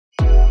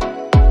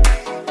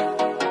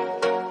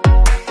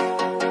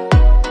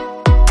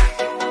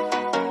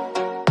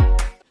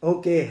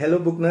Okay, hello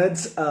book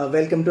nerds.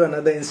 Welcome to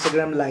another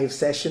Instagram live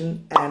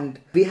session, and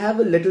we have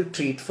a little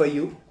treat for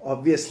you.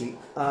 Obviously,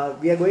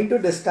 we are going to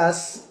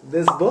discuss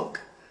this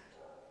book.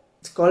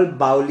 It's called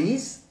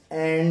Baolis,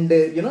 and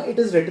it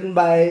is written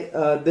by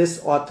this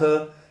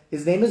author.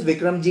 His name is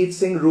Vikramjit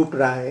Singh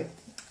Rooprai,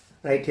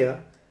 right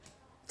here.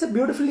 It's a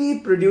beautifully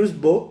produced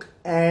book,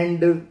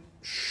 and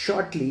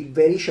shortly,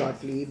 very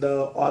shortly,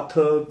 the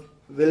author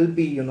will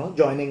be,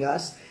 joining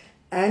us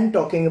and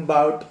talking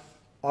about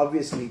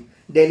obviously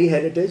Delhi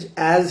heritage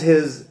as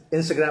his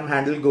Instagram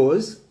handle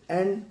goes,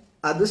 and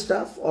other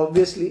stuff.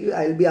 Obviously,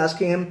 I'll be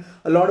asking him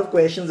a lot of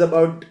questions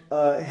about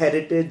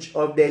heritage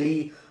of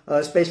Delhi,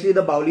 especially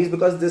the Baolis,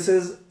 because this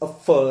is a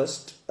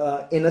first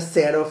in a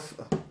set of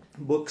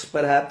books.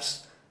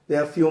 Perhaps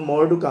there are few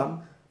more to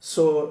come.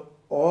 So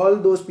all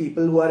those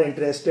people who are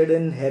interested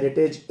in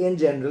heritage in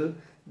general,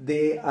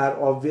 they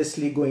are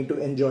obviously going to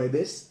enjoy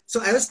this.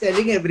 So I was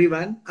telling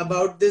everyone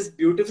about this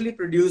beautifully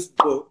produced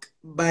book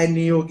by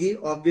Niyogi,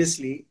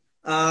 obviously.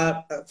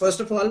 First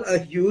of all, a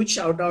huge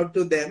shout out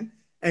to them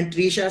and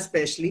Trisha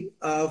especially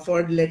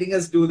for letting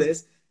us do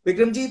this.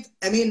 Vikramjit,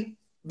 I mean,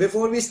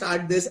 before we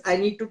start this, I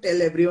need to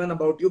tell everyone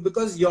about you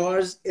because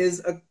yours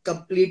is a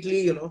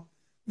completely,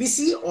 we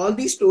see all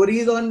these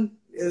stories on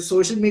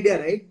social media,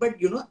 right? But,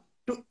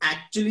 to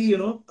actually,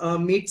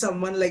 meet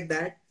someone like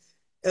that.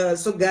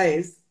 So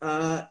guys,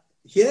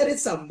 here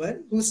is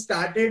someone who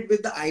started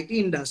with the IT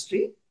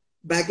industry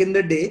back in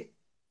the day.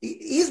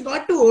 He's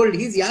not too old,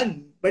 he's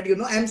young, but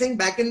I'm saying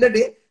back in the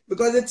day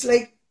because it's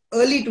like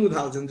early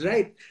 2000s,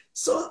 right?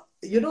 So,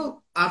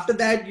 after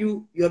that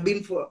you've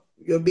been,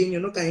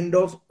 kind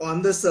of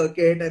on the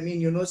circuit. I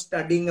mean,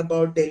 studying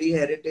about Delhi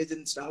heritage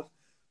and stuff.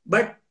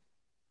 But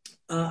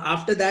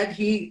after that,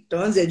 he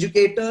turns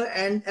educator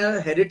and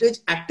a heritage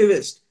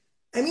activist.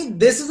 I mean,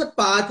 this is a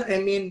path. I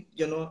mean,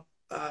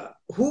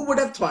 who would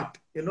have thought?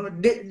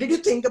 Did you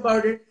think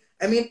about it?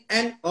 I mean,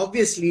 and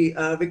obviously,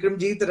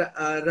 Vikramjit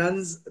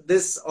runs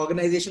this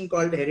organization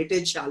called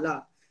Heritage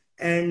Shala,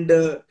 and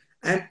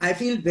I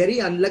feel very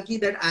unlucky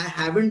that I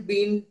haven't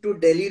been to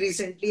Delhi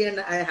recently, and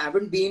I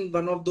haven't been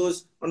on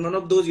one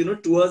of those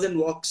tours and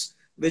walks,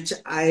 which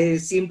I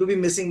seem to be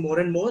missing more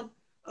and more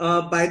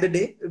by the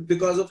day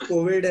because of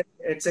COVID,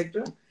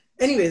 etc.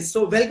 Anyways,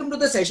 so welcome to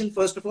the session.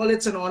 First of all,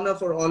 it's an honor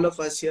for all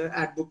of us here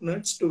at Book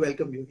Nerds to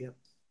welcome you here.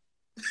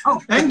 Oh,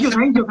 thank you.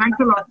 Thanks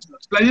a lot.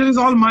 Pleasure is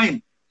all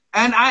mine.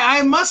 And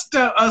I must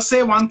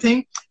say one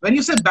thing. When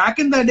you say back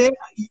in the day,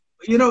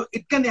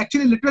 it can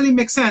actually literally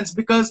make sense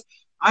because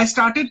I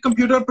started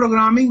computer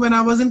programming when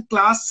I was in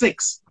class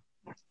 6.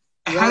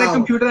 I had a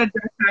computer at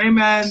that time,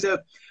 and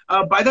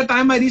by the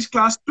time I reached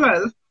class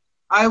 12,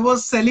 I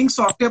was selling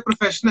software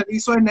professionally,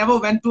 so I never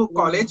went to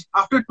college.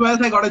 After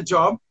 12th, I got a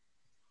job.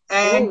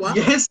 And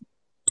yes,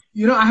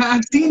 I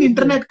have seen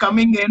internet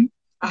coming in.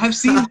 I have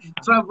seen,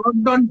 so I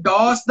worked on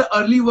DOS, the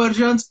early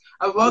versions.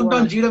 I worked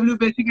on GW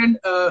Basic and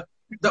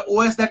the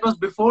OS that was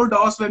before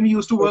DOS when we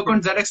used to work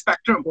on ZX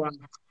Spectrum.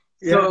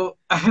 Yeah. So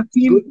I have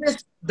seen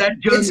that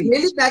journey. It's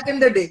really back in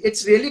the day.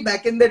 It's really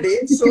back in the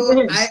day.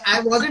 So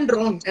I wasn't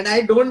wrong, and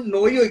I don't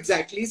know you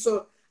exactly.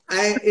 So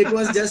it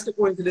was just a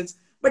coincidence.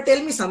 But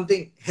tell me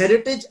something,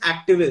 heritage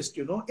activist,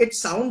 it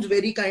sounds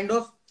very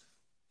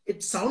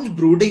it sounds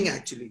brooding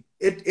actually.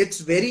 It's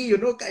very,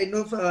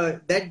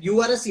 that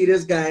you are a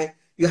serious guy.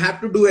 You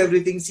have to do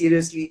everything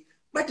seriously.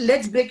 But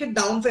let's break it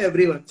down for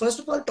everyone. First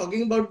of all,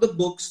 talking about the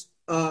books,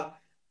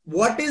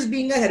 what is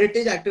being a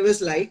heritage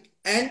activist like?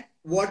 And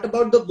what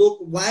about the book?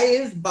 Why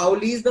is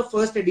Baolis the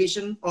first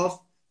edition of,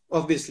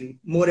 obviously,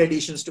 more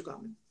editions to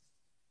come?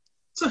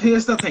 So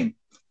here's the thing.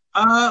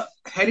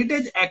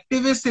 Heritage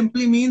activist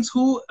simply means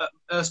who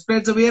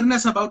spreads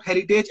awareness about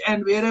heritage,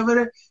 and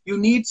wherever you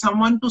need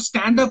someone to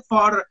stand up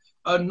for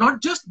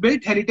not just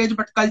built heritage,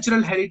 but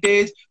cultural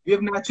heritage, we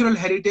have natural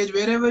heritage,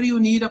 wherever you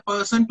need a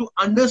person to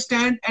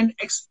understand and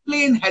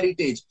explain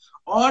heritage,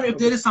 or if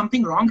there is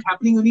something wrong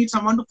happening, you need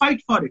someone to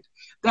fight for it.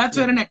 That's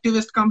where an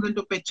activist comes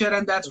into picture,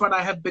 and that's what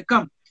I have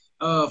become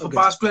for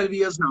past 12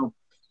 years now.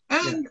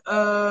 And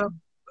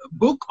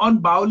book on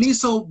Baoli.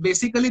 So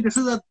basically, this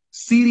is a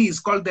series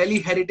called Delhi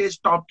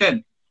Heritage Top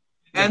 10.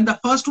 And the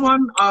first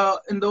one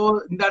in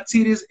that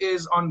series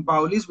is on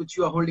Baolis, which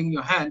you are holding in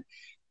your hand.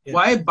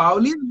 Why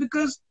Baolis?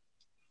 Because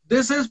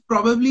this is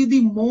probably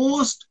the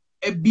most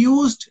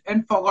abused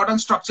and forgotten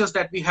structures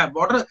that we have.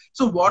 Water.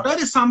 So water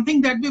is something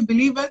that we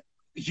believe that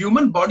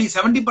human body,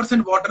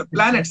 70% water,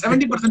 planet,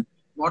 70%.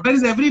 Water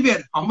is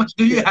everywhere. How much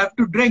do you have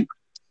to drink?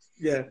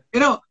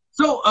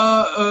 So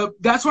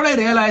that's what I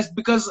realized,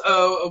 because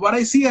what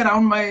I see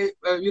around my,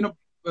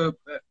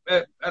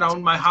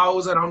 around my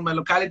house, around my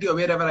locality, or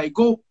wherever I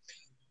go,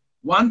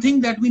 one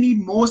thing that we need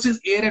most is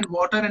air and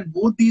water, and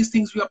both these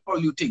things we are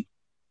polluting.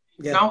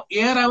 Now,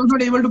 air, I was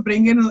not able to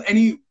bring in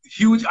any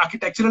huge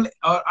architectural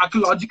or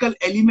archaeological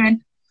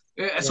element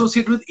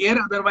associated with air.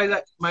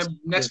 Otherwise, my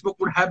next book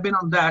would have been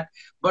on that.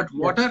 But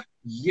water,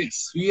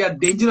 yes, we are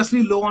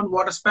dangerously low on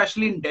water,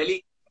 especially in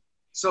Delhi.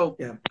 So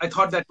I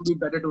thought that would be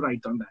better to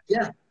write on that.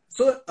 Yeah.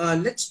 So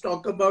let's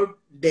talk about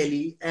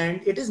Delhi.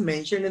 And it is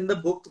mentioned in the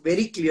book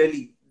very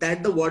clearly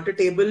that the water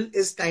table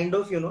is kind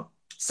of,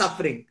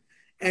 suffering.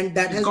 And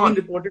that It's has been gone.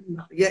 reported.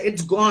 Yeah,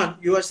 it's gone.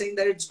 You are saying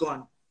that it's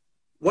gone.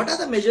 What are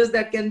the measures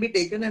that can be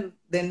taken? And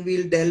then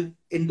we'll delve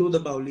into the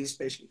Baoli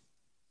especially.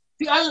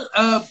 See,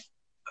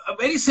 a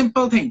very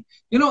simple thing.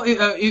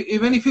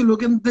 Even if you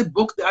look in the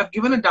book, I've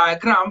given a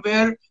diagram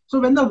where, so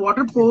when the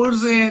water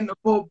pours in,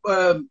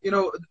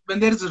 when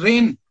there is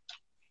rain,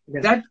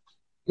 Yeah. that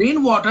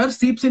rainwater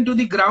seeps into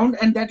the ground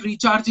and that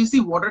recharges the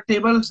water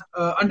table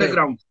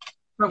underground.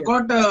 So I've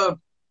got a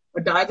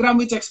diagram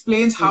which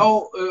explains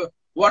how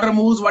water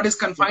moves, what is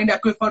confined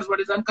aquifers, what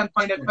is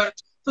unconfined aquifers.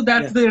 So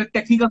that's the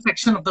technical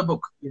section of the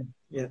book.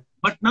 Yeah.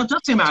 But now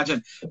just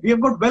imagine, we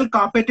have got well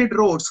carpeted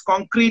roads,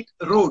 concrete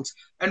roads.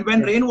 And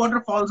when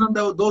rainwater falls on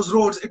those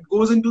roads, it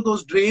goes into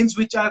those drains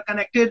which are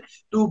connected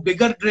to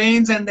bigger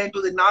drains and then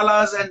to the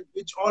nalas, and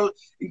which all,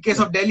 in case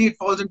of Delhi, it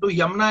falls into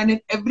Yamuna. And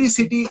in every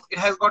city, it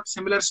has got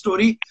similar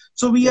story.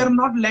 So we are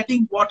not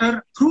letting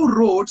water through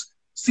roads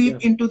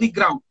seep into the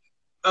ground.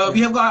 We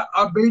have got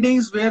our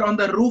buildings where on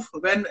the roof,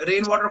 when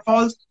rainwater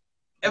falls,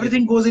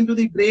 everything goes into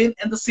the drain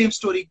and the same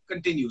story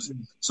continues.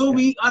 So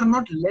we are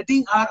not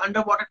letting our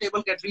underwater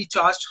table get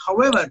recharged.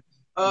 However,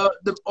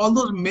 all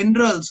those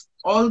minerals,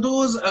 all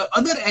those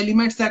other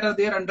elements that are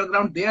there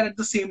underground, they are at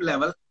the same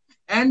level.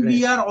 And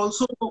we are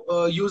also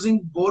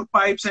using bore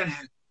pipes and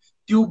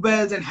tube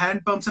wells and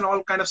hand pumps and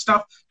all kind of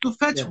stuff to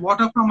fetch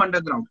water from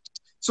underground.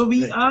 So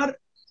we are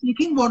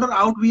taking water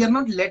out. We are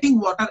not letting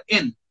water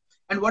in.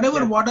 And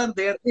whatever water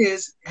there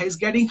is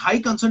getting high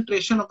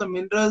concentration of the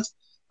minerals,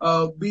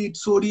 be it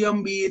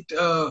sodium, be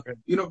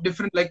it,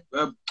 different, like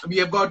we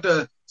have got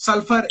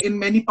sulfur in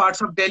many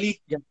parts of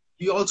Delhi.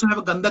 We also have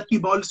a Gandaki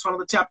Baul. It's one of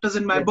the chapters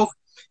in my book,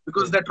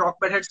 because that rock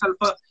bed had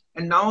sulfur.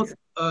 And now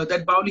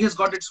that Baoli has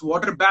got its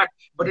water back,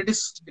 but it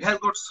has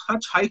got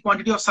such high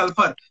quantity of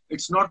sulfur.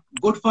 It's not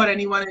good for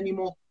anyone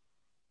anymore.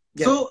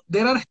 So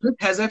there are health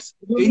hazards,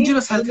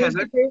 dangerous health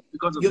hazards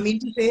because of you mean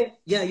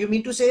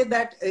to say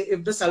that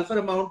if the sulfur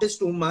amount is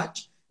too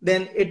much,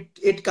 then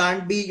it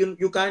can't be,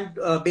 you can't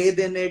bathe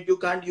in it, you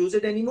can't use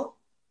it anymore?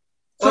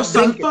 So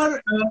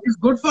sulfur is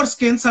good for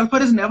skin. Sulfur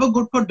is never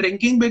good for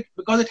drinking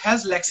because it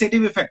has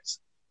laxative effects.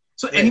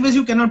 So anyways,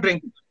 you cannot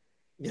drink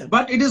it.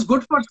 But it is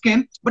good for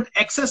skin, but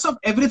excess of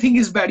everything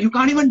is bad. You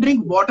can't even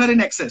drink water in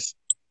excess.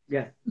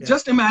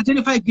 Just imagine,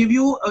 if I give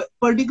you a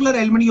particular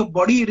element, your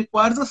body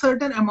requires a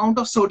certain amount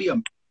of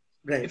sodium.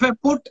 If I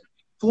put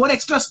 4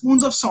 extra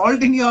spoons of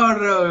salt in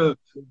your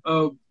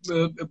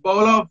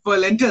bowl of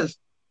lentils,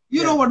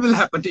 you know what will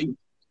happen to you.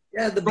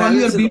 The probably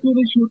your BP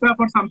will shoot up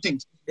or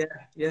something.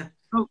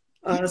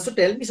 So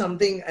tell me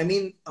something. I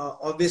mean,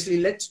 obviously,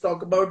 let's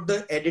talk about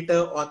the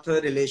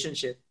editor-author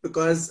relationship,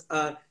 because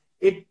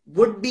it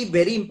would be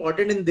very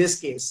important in this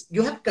case.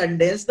 You have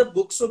condensed the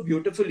book so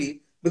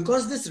beautifully,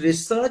 because this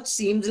research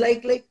seems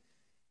like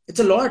it's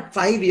a lot.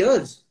 5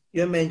 years,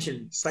 you have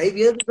mentioned. 5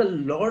 years is a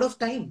lot of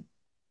time.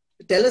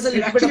 Tell us a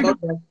little bit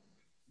about that.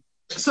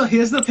 So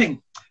here's the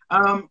thing.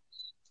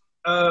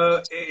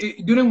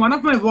 During one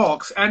of my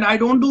walks, and I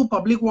don't do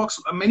public walks,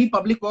 many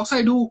public walks,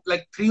 I do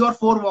like 3 or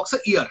 4 walks a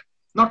year,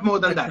 not more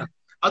than that.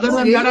 Other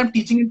than that, I'm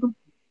teaching into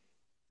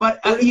per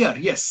year,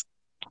 yes.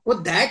 Well,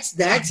 that's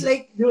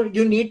like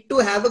you need to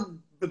have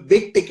a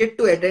big ticket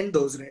to attend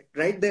those,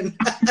 right? Then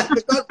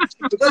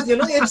because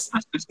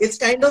it's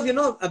kind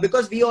of,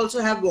 because we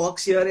also have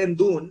walks here in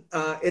Doon.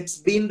 It's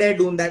been there,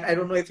 Doon, that I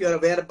don't know if you're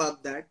aware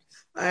about that,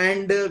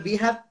 and we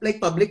have like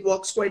public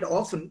walks quite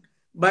often.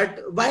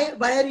 But why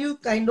are you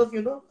kind of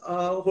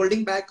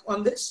holding back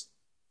on this?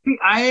 See,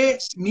 I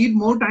need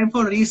more time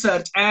for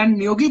research, and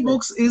Niyogi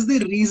books is the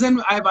reason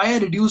why I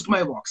reduced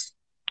my walks.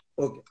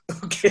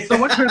 Okay. So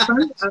what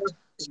happened?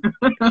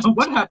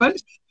 What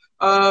happened?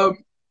 I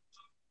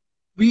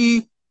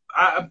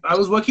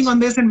was working on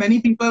this, and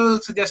many people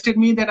suggested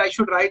me that I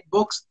should write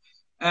books.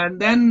 And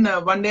then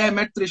one day I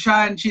met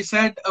Trisha, and she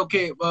said,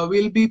 okay,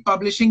 we'll be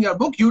publishing your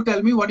book. You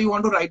tell me what you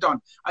want to write on.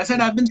 I said,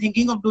 I've been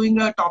thinking of doing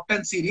a top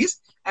 10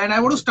 series, and I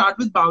want to start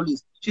with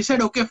Baolis. She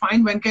said, okay,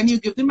 fine. When can you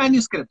give the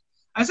manuscript?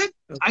 I said,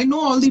 I know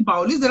all the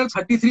Baolis. There are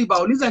 33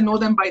 Baolis. I know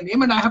them by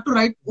name, and I have to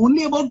write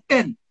only about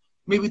 10,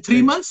 maybe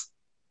 3 months.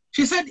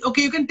 She said,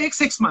 okay, you can take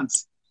 6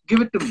 months. Give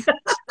it to me.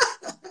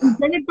 And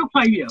then it took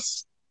 5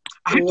 years.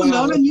 I had to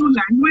learn a new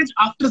language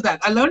after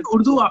that. I learned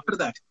Urdu after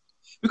that.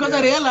 Because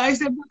I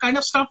realized that the kind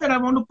of stuff that I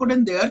want to put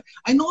in there,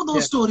 I know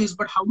those stories,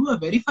 but how do I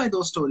verify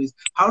those stories?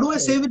 How do I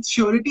say with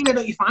surety that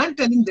if I'm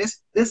telling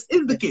this, this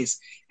is the case?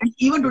 And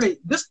even today,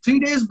 just 3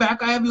 days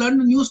back, I have learned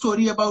a new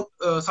story about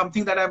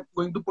something that I'm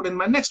going to put in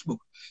my next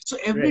book. So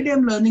every day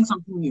I'm learning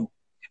something new.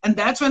 And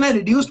that's when I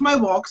reduced my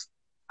walks.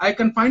 I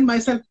confined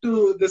myself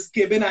to this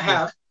cabin I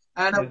have.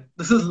 And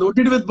this is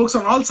loaded with books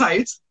on all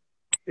sides.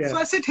 So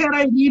I sit here,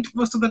 I read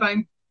most of the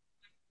time.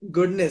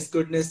 Goodness.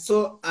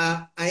 So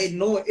I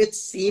know it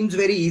seems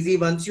very easy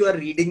once you are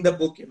reading the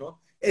book,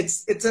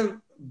 it's a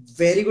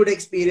very good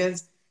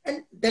experience.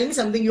 And tell me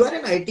something, you are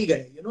an IT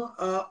guy,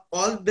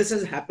 all this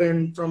has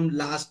happened from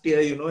last year,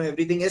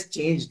 everything has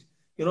changed,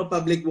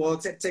 public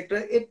walks,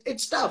 etc.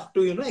 It's tough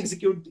to,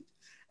 execute.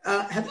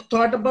 Have you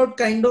thought about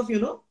kind of,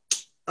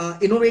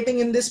 innovating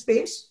in this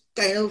space,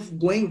 kind of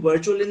going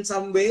virtual in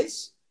some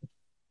ways?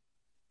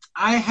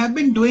 I have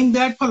been doing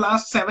that for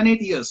last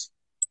 7-8 years.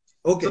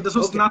 So Okay, this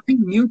was okay, nothing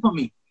new for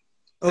me.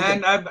 okay.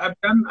 And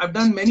I've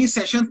done many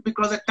sessions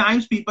because at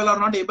times people are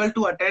not able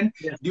to attend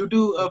Yeah, due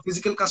to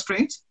physical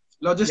constraints,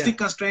 yeah, logistic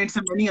constraints,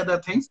 and many other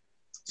things.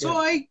 So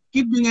yeah. I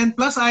keep doing, and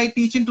plus I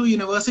teach into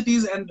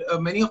universities, and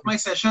many of my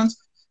sessions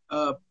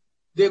uh,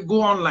 they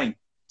go online.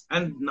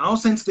 And now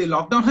since the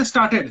lockdown has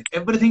started,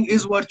 everything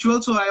is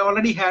virtual. So I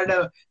already had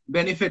a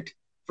benefit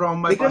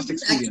from my past Vikramjit,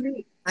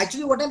 experience.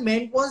 actually, what I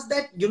meant was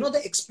that,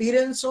 the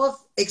experience of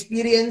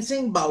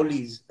experiencing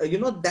Baolis,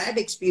 that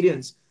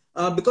experience,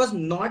 because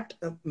not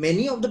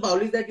many of the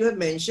Baolis that you have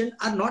mentioned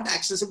are not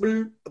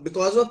accessible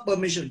because of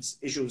permissions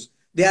issues.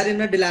 They are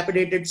in a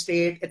dilapidated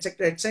state,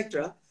 etc.,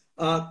 etc.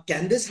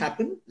 Can this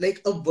happen?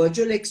 Like a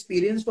virtual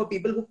experience for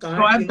people who So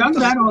can't, I've done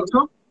come that to.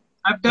 also.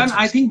 I've done, Acha.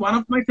 I think one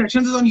of my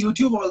sessions is on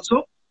YouTube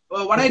also.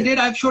 What I Okay. did,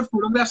 I've showed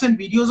photographs and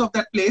videos of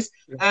that place.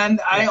 Yeah.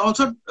 And I Yeah.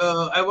 also,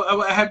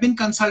 I have been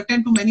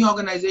consultant to many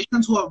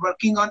organizations who are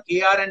working on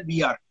AR and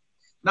VR.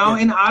 Now,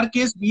 Yeah. in our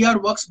case, VR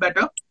works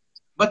better.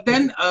 But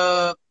then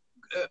Okay.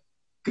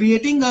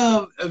 creating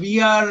a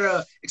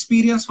VR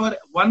experience for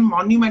one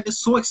monument is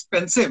so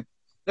expensive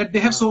that they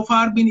have so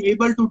far been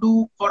able to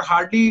do for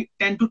hardly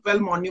 10 to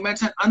 12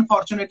 monuments, and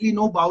unfortunately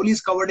no Bauli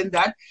is covered in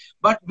that.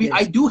 But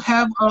I Yes. do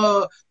have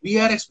a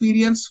VR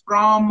experience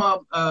from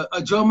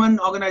a German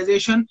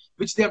organization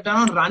which they have done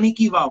on Rani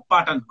Ki Vav,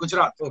 Patan,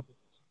 Gujarat. Okay.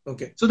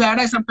 Okay. So that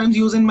I sometimes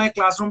use in my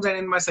classrooms and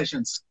in my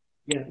sessions.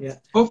 Yeah. Yeah.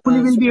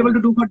 Hopefully we'll be able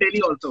So to do for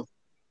Delhi also.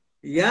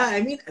 yeah,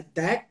 I mean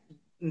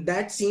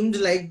that seems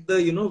like the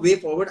way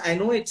forward. I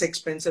know it's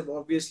expensive,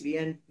 obviously,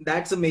 and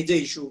that's a major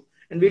issue,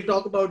 and we'll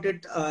talk about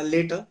it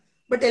later.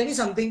 But tell me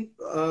something.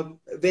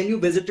 When you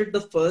visited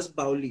the first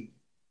Bauli,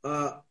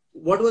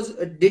 what was?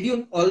 Did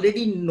you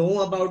already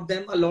know about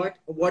them a lot?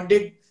 What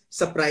did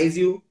surprise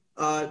you?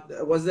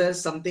 Was there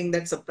something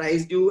that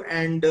surprised you?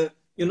 And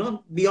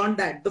beyond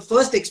that, the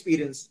first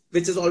experience,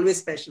 which is always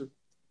special.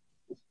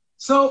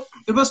 So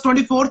it was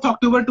 24th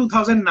October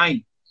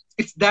 2009.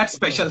 It's that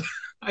special.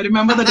 I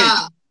remember the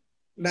date.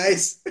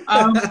 Nice.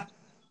 Um,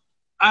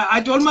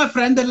 I told my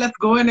friend that let's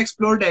go and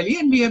explore Delhi,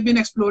 and we have been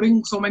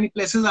exploring so many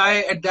places.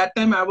 At that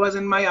time I was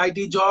in my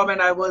IT job,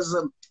 and I was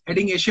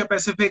heading Asia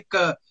Pacific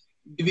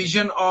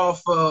division of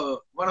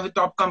one of the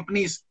top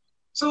companies.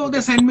 So they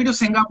Okay. sent me to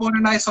Singapore,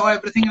 and I saw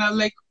everything, and I was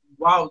like,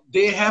 wow,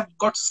 they have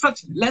got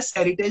such less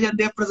heritage and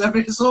they have preserved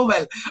it so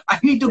well. I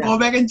need to Yeah. go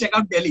back and check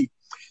out Delhi.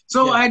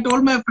 So Yeah. I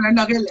told my friend,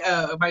 okay,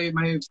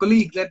 my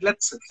colleague,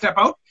 let's step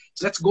out.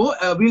 Let's go.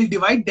 We'll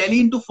divide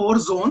Delhi into 4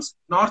 zones: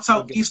 north,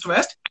 south, Okay. east,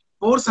 west.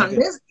 4 Okay.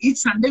 Sundays. Each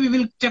Sunday we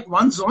will check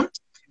one zone,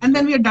 and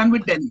then we are done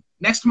with Delhi.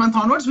 Next month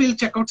onwards, we'll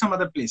check out some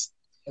other place.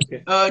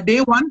 Okay.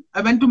 Day 1,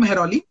 I went to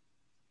Mehrauli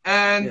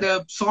and Yeah.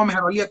 saw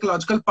Mehrauli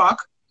Ecological Park.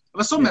 I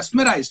was so Yeah.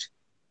 mesmerized.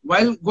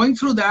 While going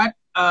through that,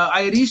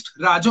 I reached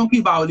Rajon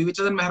Ki Baoli, which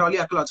is in Mehrauli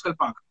Ecological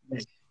Park. Yeah.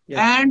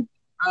 Yeah. And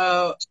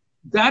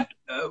that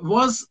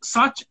was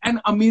such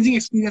an amazing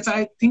experience.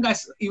 I think I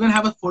even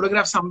have a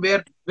photograph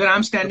somewhere where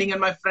I'm standing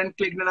and my friend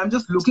clicked, and I'm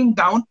just looking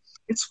down.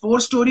 It's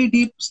 4-story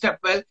deep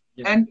stepwell.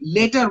 Yeah. And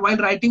later, while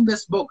writing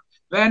this book,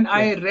 when Yeah.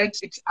 I read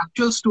its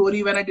actual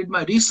story, when I did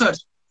my research,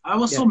 I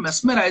was so Yeah.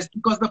 mesmerized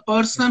because the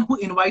person who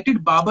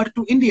invited Babar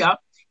to India,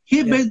 he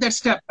Yeah. built that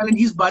stepwell and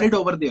he's buried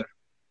over there.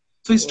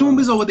 So his tomb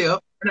Wow. is over there.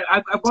 And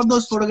I've got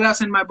those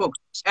photographs in my book.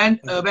 And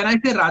Okay. when I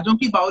say Rajon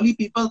Ki Baoli,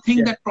 people think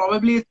Yeah. that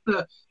probably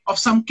it's of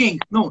some king.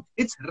 No,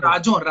 it's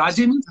Rajon.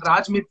 Raje means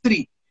Raj Mitri.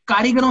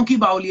 Karigaron ki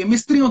Baoli hai,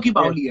 Mistriyon ki Yeah.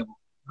 Baoli hai wo.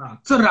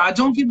 So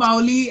Rajon ki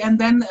Baoli, and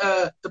then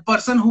the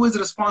person who is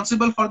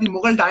responsible for the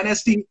Mughal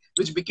dynasty,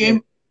 which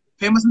became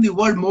famous in the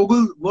world,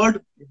 Mughal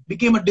word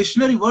became a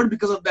dictionary word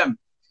because of them.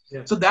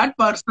 Yeah. So that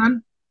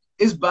person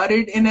is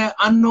buried in an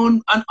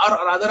unknown, or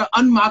rather an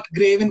unmarked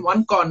grave in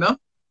one corner.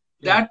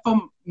 Yeah. That for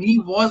me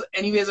was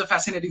anyways a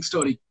fascinating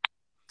story.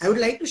 I would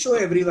like to show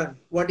everyone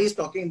what he's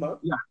talking about.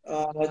 Yeah,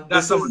 This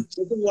that's the is one.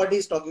 this is what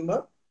he's talking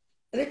about,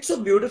 and it's so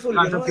beautiful.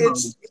 Rajon ki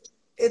Baoli.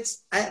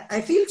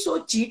 I feel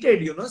so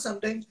cheated.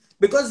 Sometimes,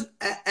 because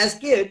as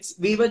kids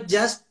we were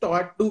just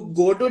taught to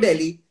go to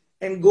Delhi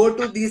and go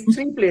to these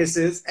 3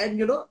 places,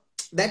 and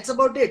that's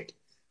about it.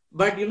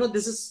 But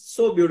this is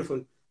so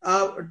beautiful.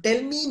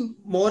 Tell me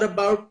more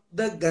about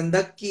the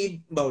Gandak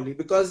Ki Baoli,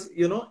 because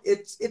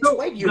it's So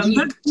quite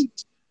unique.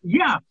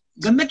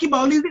 Gandak Ki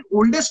Baoli is the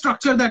oldest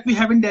structure that we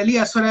have in Delhi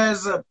as far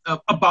as a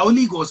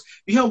Baoli goes.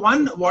 We have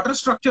one water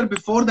structure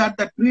before that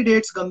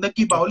predates Gandak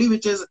Ki Baoli,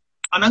 which is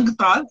Anang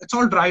Tal. It's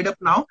all dried up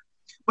now.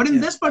 But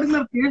in this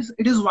particular case,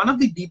 it is one of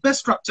the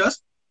deepest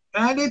structures,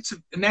 and it's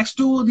next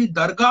to the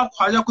Dargah of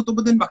Khwaja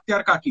Qutubuddin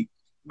Bakhtiyar Kaki,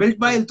 built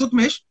by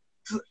Iltutmish.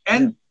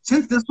 And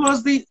since this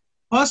was the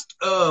first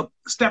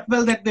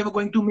stepwell that they were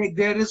going to make,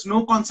 there is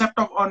no concept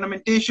of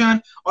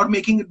ornamentation or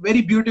making it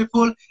very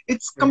beautiful.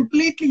 It's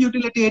completely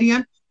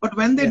utilitarian. But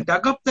when they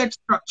dug up that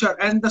structure,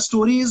 and the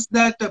story is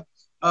that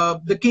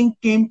the king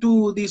came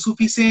to the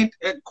Sufi saint,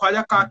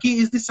 Khwaja Kaki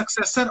is the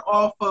successor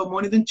of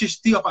Moinuddin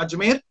Chishti of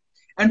Ajmer,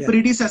 and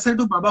predecessor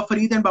to Baba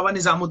Farid and Baba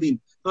Nizamuddin.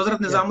 Hazrat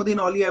Nizamuddin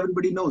Auli,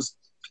 everybody knows.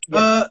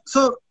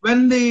 So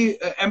when the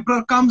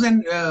emperor comes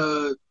and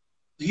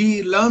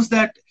he learns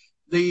that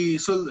the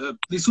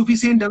Sufi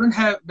saint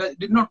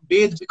did not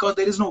bathe because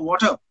there is no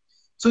water.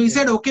 So he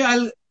said, okay,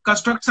 I'll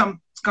construct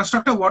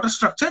a water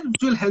structure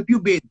which will help you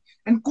bathe.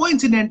 And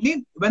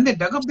coincidentally, when they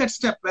dug up that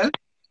step well,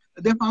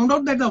 they found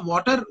out that the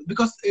water,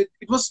 because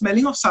it was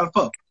smelling of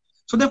sulfur.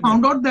 So they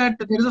found out that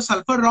there is a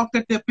sulfur rock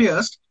that they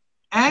pierced,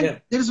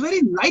 and there is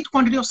very light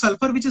quantity of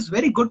sulfur, which is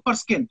very good for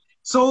skin.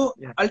 So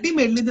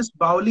ultimately, this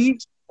Baoli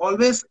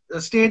always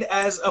stayed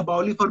as a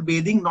Baoli for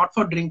bathing, not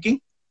for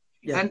drinking.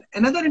 And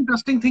another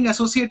interesting thing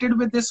associated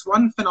with this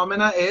one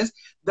phenomena is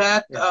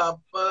that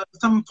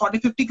some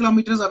 40-50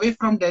 kilometers away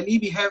from Delhi,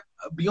 we have,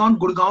 beyond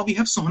Gurgaon, we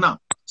have Sohna.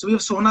 So we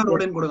have Sohna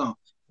Road in Gurgaon.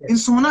 In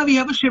Sohna, we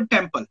have a Shiv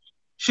temple,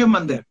 Shiv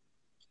Mandir,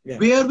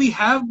 where we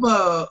have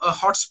a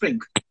hot spring.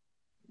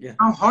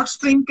 Now, hot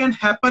spring can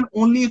happen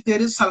only if there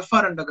is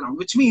sulfur underground,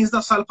 which means the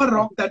sulfur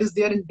rock that is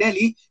there in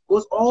Delhi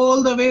goes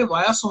all the way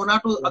via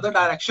Sohna to the other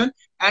direction.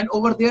 And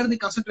over there, the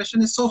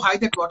concentration is so high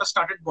that water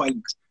started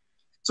boiling.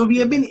 So we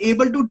have been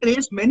able to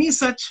trace many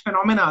such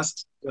phenomena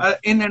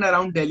in and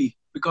around Delhi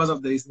because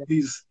of these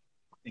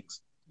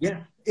things.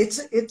 Yeah,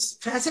 it's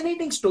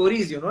fascinating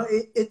stories, you know.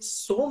 It's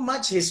so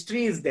much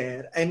history is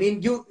there. I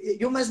mean,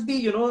 you must be,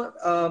 you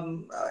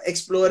know,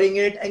 exploring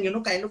it and, you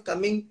know, kind of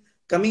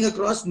coming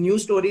across new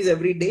stories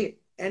every day.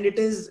 And it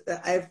is,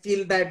 I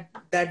feel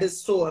that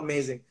is so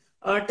amazing.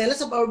 Tell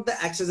us about the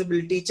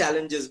accessibility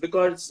challenges,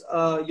 because,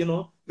 you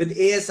know, with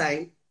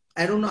ASI,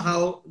 I don't know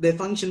how they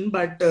function,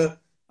 but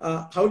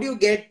how do you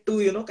get to,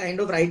 you know, kind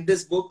of write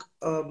this book,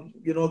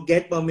 you know,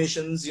 get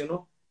permissions, you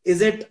know?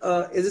 Is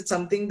it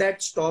something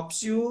that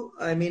stops you?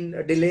 I mean,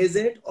 delays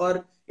it,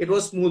 or it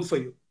was smooth for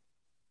you?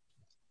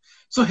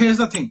 So here's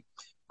the thing.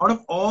 Out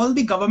of all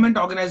the government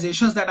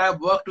organizations that I've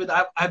worked with,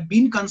 I've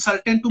been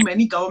consultant to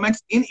many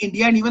governments in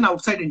India and even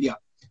outside India.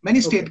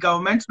 Many state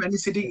governments, many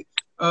city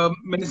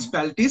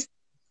municipalities.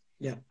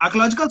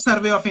 Archaeological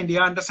Survey of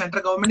India under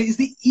central government is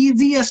the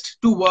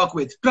easiest to work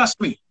with.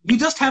 Trust me. You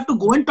just have to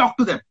go and talk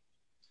to them.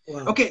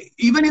 Okay,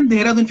 even in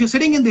Dehradun, if you're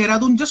sitting in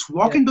Dehradun, just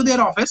walk into their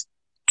office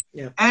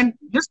and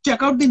just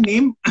check out the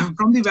name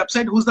from the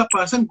website, who's the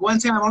person, go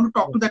and say, I want to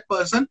talk to that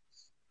person.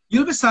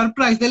 You'll be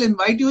surprised. They'll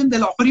invite you in,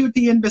 they'll offer you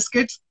tea and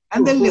biscuits,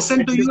 and they'll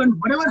listen to you, and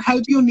whatever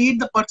help you need,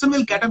 the person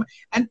will get up.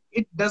 And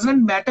it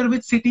doesn't matter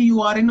which city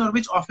you are in or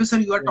which officer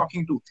you are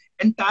talking to.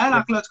 Entire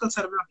Archaeological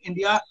Survey of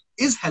India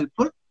is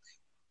helpful.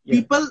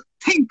 People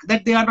think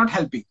that they are not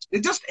helping.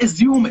 They just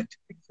assume it.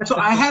 So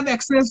I have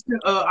accessed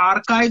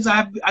archives.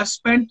 I've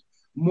spent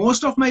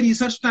most of my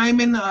research time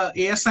in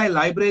ASI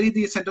library,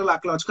 the Central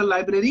Archaeological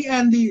Library,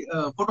 and the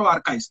photo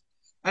archives,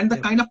 and the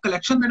kind of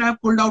collection that I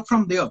have pulled out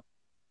from there.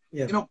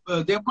 You know,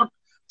 they've got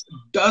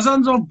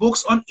dozens of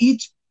books on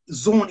each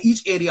zone,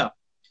 each area.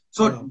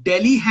 So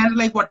Delhi has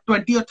like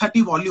 20 or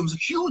 30 volumes,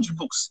 huge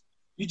books.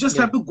 You just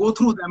have to go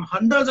through them,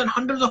 hundreds and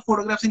hundreds of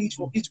photographs in each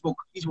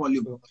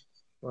volume.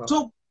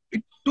 So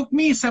it took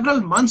me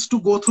several months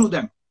to go through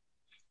them.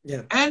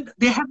 And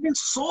they have been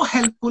so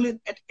helpful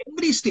at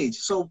every stage.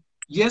 So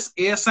yes,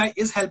 ASI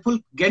is helpful.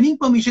 Getting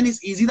permission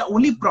is easy. The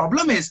only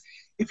problem is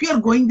if you are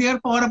going there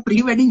for a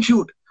pre-wedding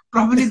shoot,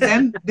 probably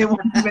then they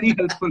won't be very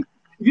helpful.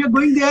 If you're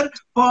going there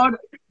for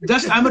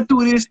just, I'm a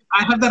tourist,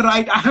 I have the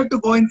right, I have to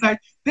go inside,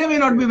 they may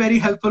not be very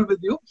helpful for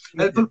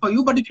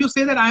you. But if you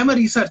say that I am a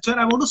researcher,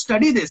 I want to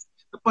study this,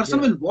 the person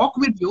will walk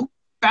with you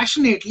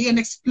passionately and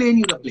explain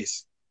you the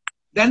place.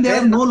 Then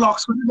there are no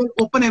locks, they'll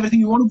open everything.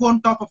 You want to go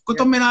on top of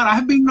Qutub Minar. I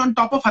have been on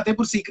top of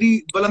Fatehpur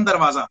Sikri Buland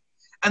Darwaza.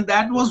 And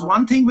that was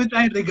one thing which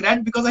I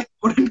regret, because I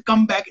couldn't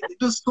come back. It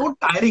was so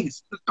tiring.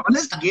 It's the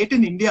tallest gate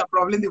in India,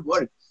 probably in the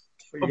world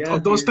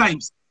of those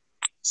times.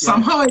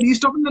 Somehow I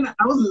reached up and then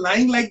I was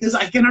lying like this.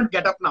 I cannot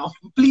get up now.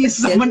 Please,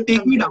 someone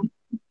take me down.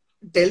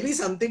 Tell me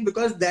something,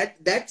 because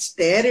that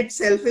stair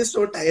itself is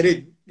so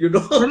tiring, you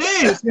know.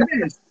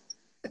 It is.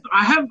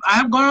 I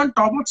have gone on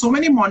top of so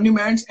many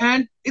monuments,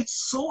 and it's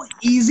so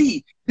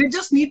easy. They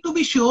just need to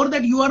be sure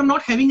that you are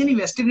not having any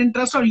vested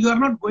interest, or you are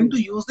not going to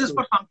use this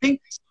for something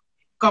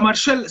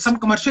commercial, some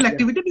commercial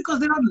activity, because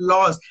there are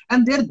laws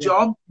and their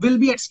job will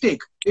be at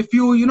stake. If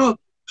you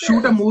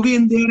shoot a movie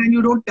in there and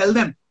you don't tell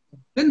them,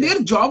 then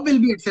their job will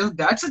be at stake.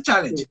 That's a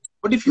challenge.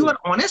 But if you are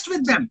honest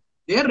with them,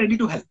 they are ready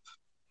to help.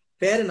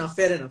 Fair enough.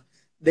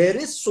 There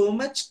is so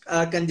much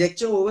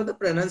conjecture over the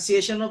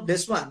pronunciation of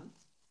this one.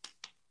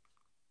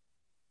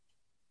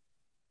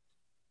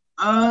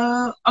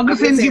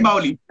 Agrasen ki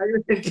Baoli.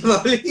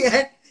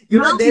 You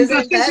know, there's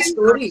an entire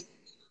story.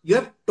 You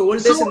have told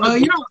this. So,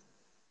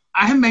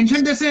 I have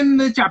mentioned this in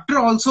the chapter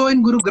also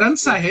in Guru Granth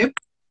Sahib.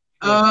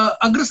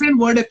 Agrasen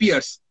word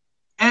appears.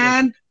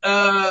 And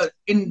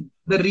in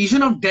the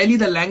region of Delhi,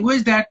 the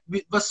language that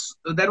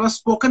was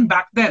spoken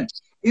back then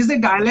is the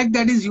dialect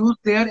that is used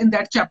there in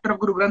that chapter of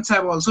Guru Granth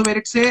Sahib also, where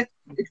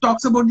it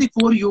talks about the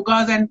 4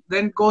 yugas, and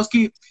then goes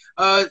ki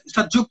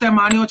Satjuk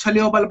Taimanyo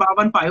Chalyo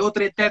Balbavan Payo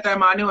Trete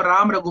Taimanyo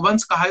Ram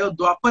Raghuvans Kahayo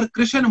Dwapar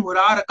Krishan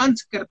Murar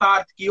Kanch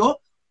Kirtarth Kiyo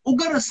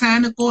Ugar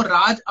San ko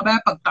Raj Abhay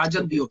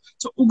Pagtajan Diyo.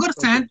 So Ugar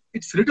San,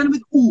 it's written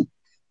with U.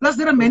 Plus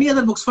there are many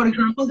other books. For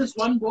example, this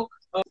one book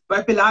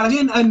by Pilar,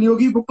 again a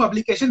Niyogi book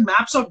publication,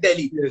 Maps of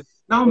Delhi. Yes.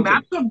 Now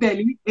Maps of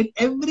Delhi, in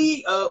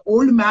every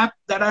old map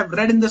that I've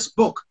read in this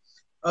book,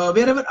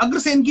 wherever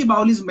Agrasen ki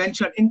Baoli is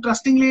mentioned,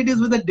 interestingly it is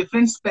with a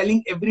different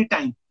spelling every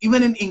time,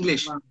 even in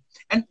English. Wow.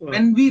 And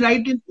when we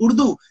write in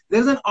Urdu,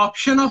 there's an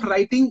option of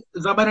writing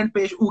Zabar and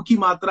Pesh, U ki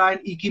Matra and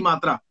E ki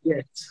Matra.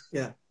 Yes.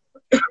 Yeah.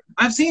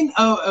 I've seen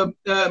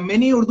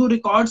many Urdu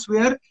records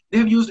where they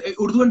have used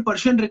Urdu and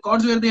Persian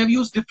records where they have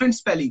used different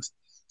spellings.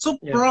 So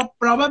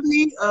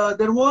probably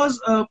there was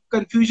a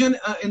confusion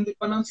in the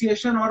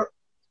pronunciation or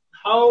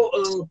how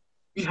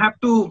we have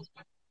to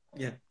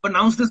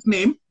pronounce this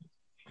name.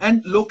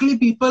 And locally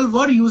people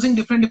were using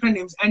different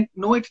names. And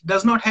no, it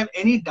does not have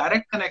any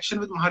direct connection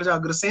with Maharaja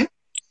Agrasen.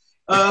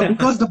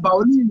 Because the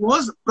Baoli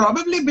was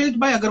probably built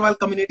by Agarwal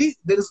community.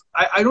 There is,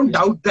 I don't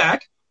doubt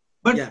that.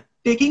 But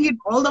taking it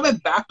all the way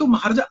back to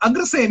Maharaja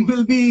Agrasen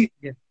will be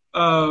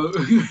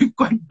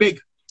quite big.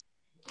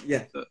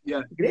 Yeah.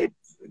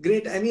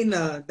 Great. I mean,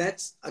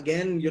 that's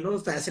again,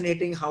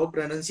 fascinating how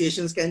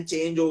pronunciations can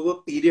change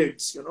over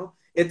periods.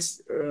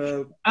 It's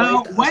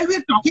while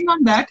we're talking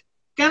on that,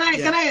 can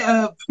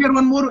I share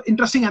one more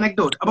interesting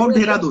anecdote about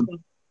Dehradun?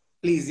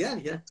 Please,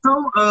 yeah.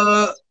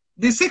 So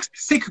the sixth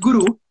Sikh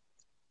Guru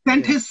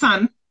sent his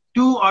son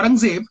to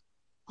Aurangzeb,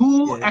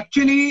 who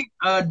actually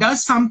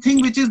does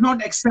something which is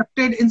not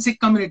accepted in Sikh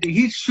community.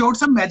 He showed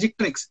some magic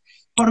tricks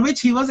for which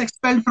he was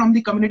expelled from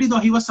the community, though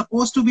he was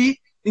supposed to be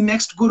the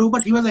next guru,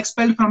 but he was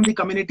expelled from the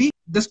community.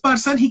 This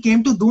person, he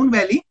came to Doon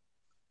Valley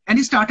and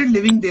he started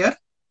living there.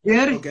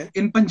 There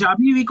in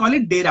Punjabi, we call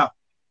it Dera.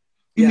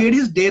 He made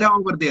his Dera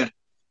over there.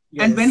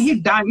 Yes. And when he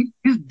died,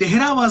 his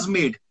Dehra was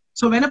made.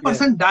 So when a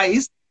person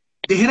dies,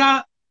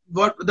 Dehra,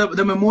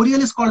 the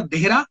memorial is called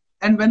Dehra.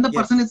 And when the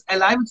person is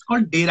alive, it's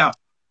called Dera.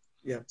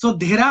 So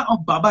Dehra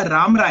of Baba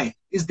Ram Rai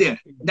is there.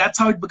 That's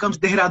how it becomes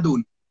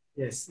Dehradun.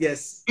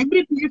 Yes.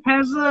 Every place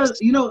has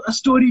a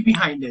story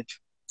behind it.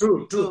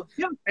 True. So,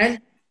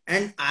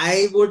 and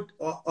I would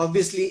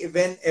obviously,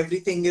 when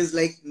everything is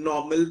like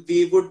normal,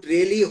 we would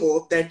really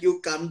hope that you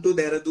come to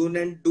Dehradun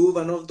and do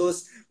one of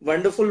those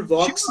wonderful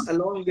walks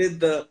along with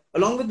the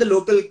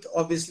local,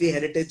 obviously,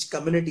 heritage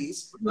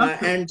communities,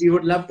 and we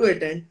would love to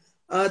attend.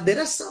 There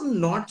are some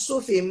not so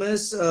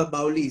famous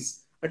Baolis.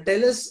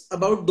 Tell us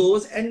about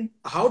those and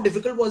how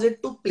difficult was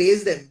it to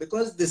place them,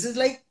 because this is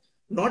like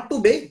not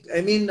too big.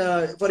 I mean,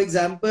 for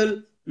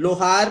example,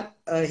 Lohar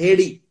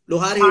Hedi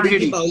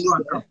की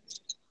Baoli,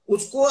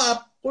 उसको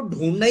आपको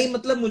ढूंढना ही,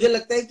 मतलब मुझे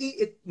लगता है कि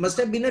it must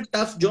have been a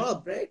tough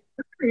job, right?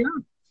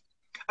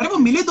 अरे वो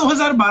मिले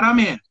 2012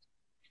 में है.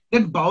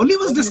 That Baoli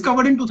was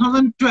discovered in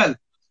 2012.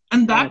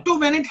 And that too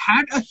when it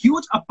had a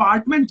huge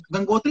apartment,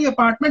 Gangotri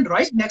apartment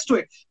right next to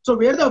it. So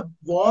where the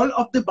wall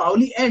of the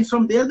Baoli ends,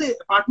 from there the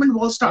apartment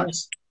wall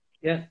starts.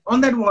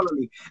 On that wall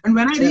only. And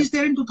when I reached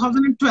there in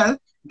 2012,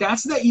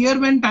 that's the year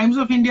when Times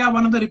of India,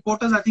 one of the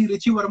reporters, I think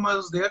Richi Verma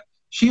was there.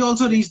 She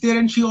also reached there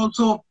and she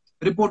also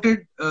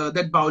reported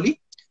that Baoli.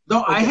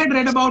 Though I had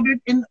read about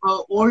it in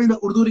old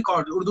Urdu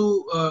records,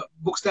 Urdu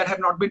books that have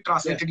not been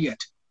translated yet.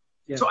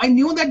 So I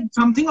knew that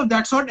something of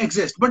that sort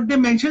exists, but they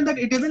mentioned that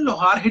it is in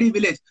Lohar Hedi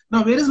village.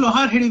 Now, where is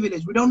Lohar Hedi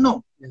village? We don't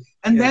know.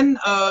 And then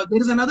there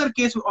is another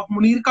case of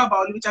Munirka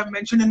Baoli, which I've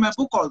mentioned in my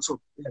book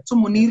also. So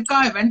Munirka,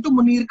 I went to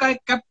Munirka, I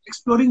kept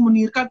exploring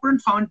Munirka, I couldn't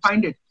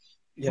find it.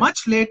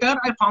 Much later,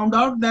 I found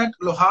out that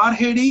Lohar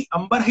Hedi,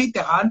 Ambarhi,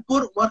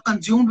 Tehanpur were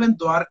consumed when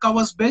Dwarka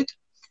was built,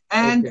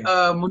 and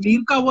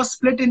Munirka was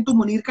split into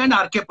Munirka and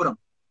RK Puram.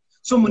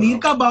 So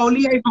Munirka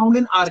Baoli I found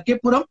in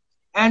RK Puram,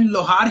 and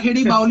Lohar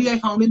Hedi Baoli I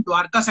found in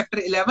Dwarka Sector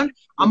 11.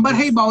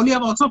 Ambarhi Baoli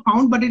I've also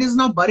found, but it is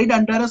now buried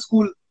under a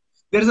school.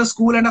 There is a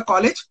school and a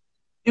college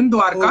in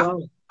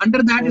Dwarka.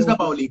 Under that is the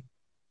Baoli.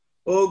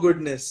 Oh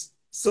goodness!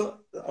 So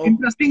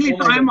interestingly,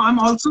 I'm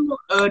also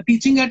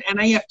teaching at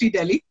NIFT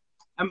Delhi.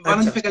 I'm one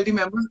of the faculty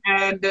members,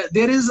 and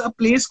there is a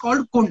place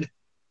called Kund.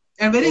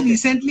 And very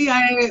recently,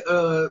 I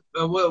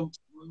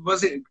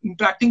was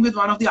interacting with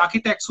one of the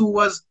architects who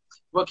was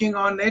working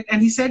on it,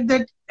 and he said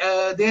that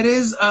there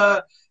is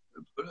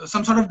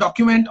some sort of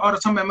document or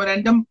some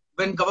memorandum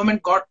when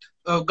government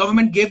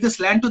gave this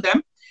land to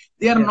them.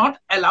 They are not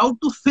allowed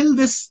to fill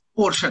this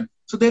portion.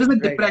 So there is a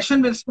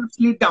depression where steps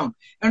lead down.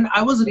 And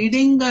I was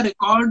reading a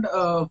record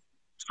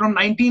from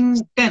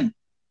 1910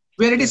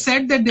 where it is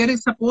said that there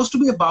is supposed to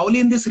be a Baoli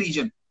in this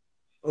region.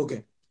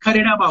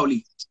 Khareda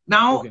Baoli.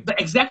 Now, the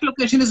exact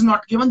location is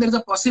not given. There is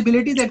a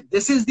possibility that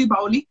this is the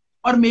Baoli,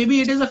 or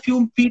maybe it is a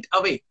few feet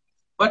away.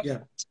 But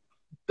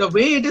the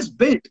way it is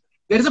built,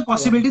 there is a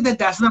possibility that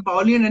that's the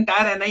Baoli and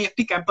entire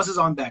NIFT campus is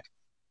on that.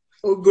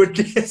 Oh,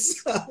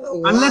 goodness.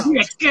 Wow. Unless we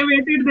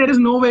excavate it, there is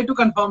no way to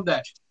confirm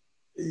that.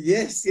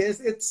 Yes,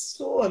 it's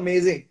so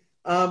amazing.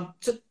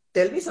 So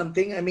tell me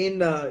something. I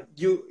mean,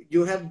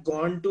 you have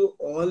gone to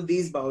all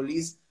these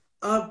Baolis.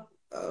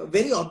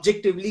 Very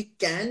objectively,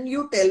 can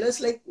you tell us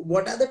like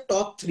what are the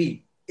top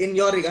three in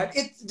your regard?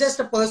 It's just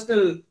a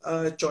personal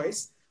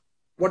choice.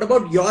 What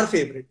about your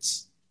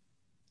favorites?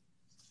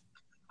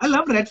 I'll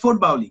love Red Fort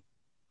Baoli.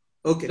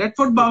 Okay. Red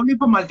Fort Baoli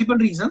for multiple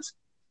reasons.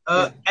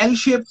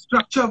 L-shaped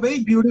structure,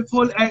 very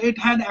beautiful. It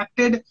had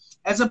acted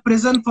as a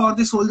prison for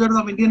the soldiers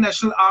of Indian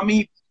National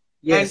Army.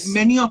 Yes. And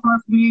many of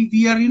us,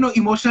 we are,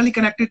 emotionally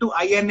connected to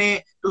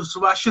INA, to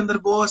Subhash Chandra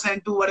Bose,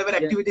 and to whatever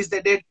activities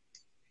they did.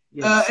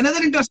 Yes.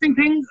 Another interesting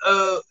thing,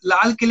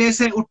 Lal Kile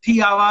se uthi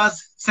awaaz,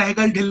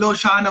 Sehgal dhillo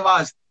Shah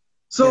Nawaz.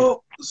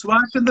 So,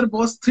 Subhash Chandra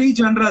Bose, 3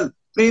 general,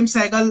 Prem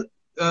Sehgal,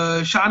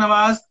 Shah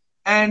Nawaz,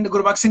 and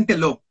Gurbakh Singh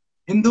Dhillon,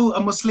 Hindu, a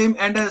Muslim,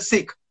 and a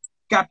Sikh,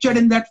 captured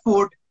in that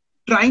fort,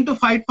 trying to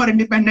fight for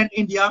independent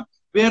India,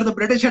 where the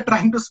British are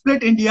trying to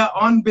split India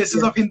on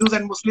basis of Hindus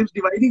and Muslims,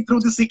 dividing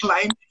through the Sikh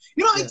line.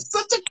 It's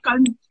such a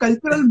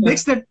cultural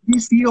mix that we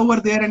see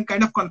over there and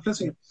kind of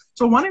conflict.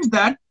 So one is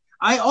that.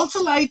 I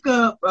also like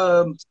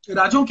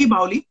Rajon Ki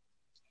Baoli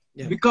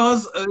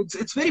because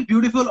it's very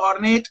beautiful,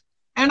 ornate.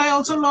 And I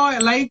also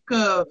like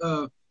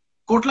Kotla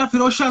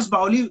Firoz Shah's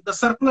Baoli, the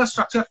circular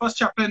structure, first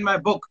chapter in my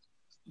book.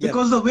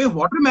 Because the way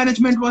water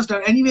management was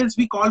done, anyways,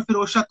 we call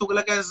Firoz Shah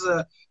Tughlaq as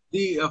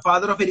the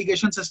father of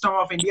irrigation system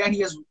of India, and he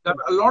has done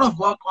a lot of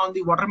work on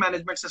the water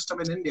management system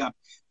in India.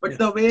 But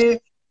the way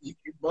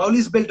Baoli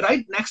is built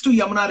right next to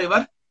Yamuna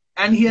River,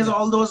 and he has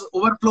all those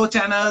overflow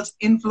channels,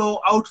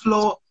 inflow,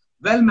 outflow,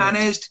 well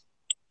managed.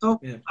 So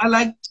I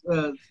like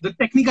the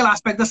technical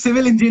aspect, the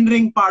civil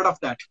engineering part of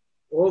that.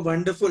 Oh,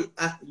 wonderful.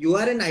 You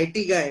are an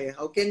IT guy.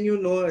 How can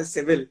you know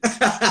civil?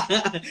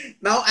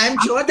 Now, I'm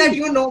sure that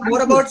you know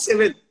more about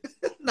civil.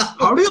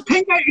 How do you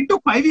think it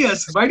took 5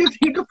 years? Why do you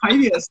think it took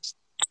 5 years?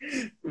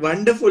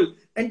 Wonderful.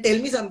 And tell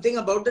me something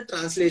about the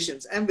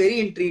translations. I'm very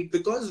intrigued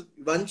because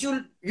once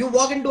you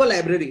walk into a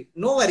library,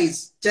 no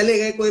worries. Chale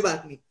gaye, koi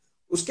baat nahi.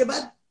 Uske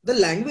baad, the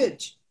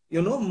language,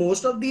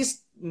 most of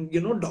these,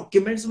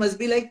 documents must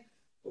be like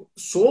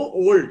so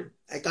old.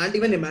 I can't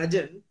even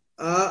imagine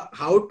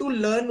how to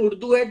learn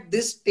Urdu at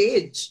this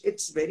stage.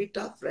 It's very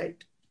tough, right?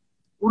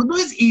 Urdu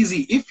is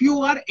easy. If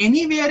you are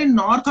anywhere in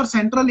North or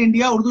Central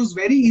India, Urdu is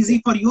very easy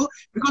for you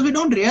because we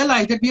don't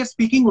realize that we are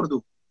speaking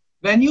Urdu.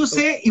 When you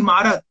say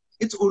Imarat,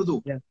 it's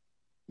Urdu.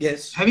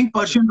 Yes. Having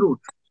Persian root.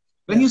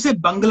 When you say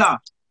Bangla,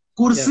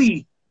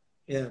 Kursi,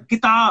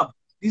 Kitab,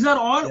 these are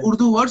all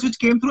Urdu words which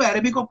came through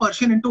Arabic or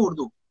Persian into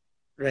Urdu.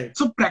 Right.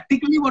 So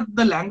practically what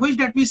the language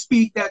that we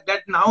speak,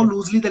 that now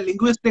loosely the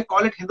linguists, they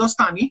call it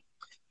Hindustani,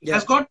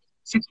 has got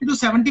 60 to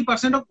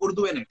 70% of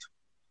Urdu in it.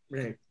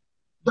 Right.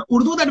 The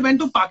Urdu that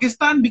went to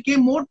Pakistan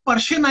became more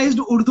Persianized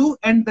Urdu,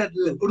 and the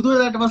Urdu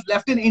that was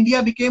left in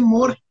India became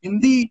more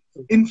Hindi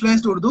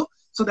influenced Urdu.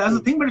 So that's the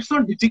thing, but it's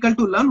not difficult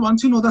to learn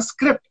once you know the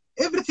script.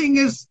 Everything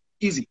is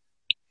easy.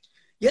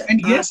 Yeah.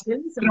 And yes,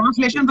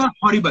 translations are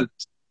horrible.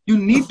 You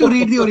need to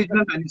read the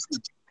original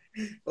manuscript.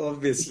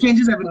 Obviously. It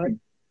changes everything.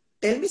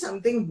 Tell me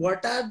something.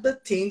 What are the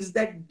things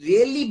that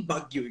really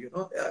bug you?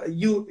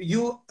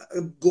 You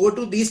go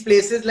to these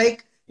places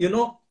like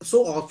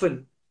so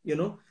often.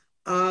 Tell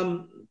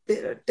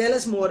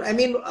us more. I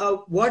mean,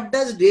 what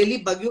does really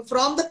bug you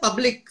from the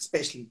public,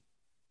 especially?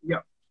 Yeah.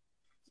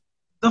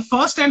 The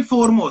first and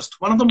foremost,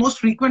 one of the most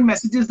frequent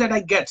messages that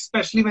I get,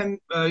 especially when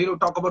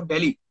talk about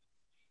Delhi,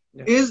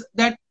 is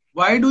that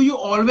why do you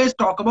always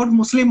talk about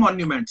Muslim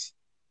monuments?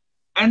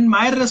 And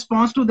my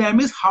response to them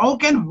is, how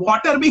can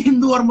water be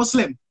Hindu or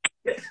Muslim?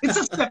 It's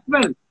a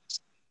stepwell.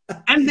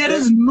 And there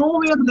is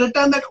nowhere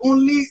written that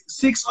only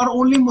Sikhs or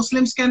only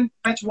Muslims can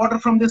fetch water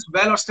from this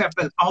well or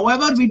stepwell.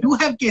 However, we do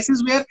have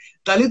cases where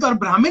Dalit or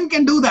Brahmin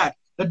can do that.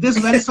 That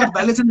this well is for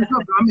Dalits and this is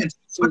for Brahmins.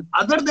 But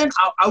other than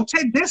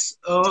outside this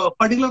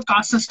particular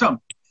caste system,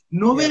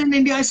 nowhere in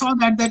India I saw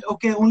that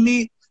okay,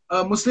 only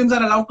Muslims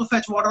are allowed to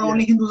fetch water,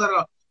 only Hindus are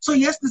allowed. So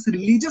yes, this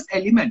religious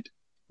element.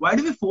 Why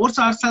do we force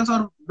ourselves,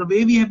 or the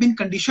way we have been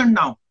conditioned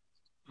now,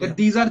 that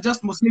these are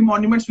just Muslim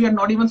monuments, we are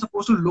not even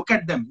supposed to look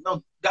at them?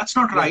 No, that's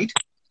not right.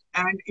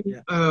 And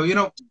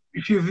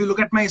if you look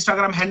at my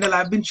Instagram handle,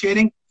 I've been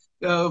sharing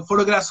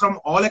photographs from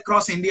all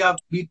across India,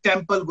 be it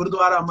temple,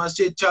 Gurudwara,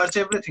 masjid, church,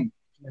 everything.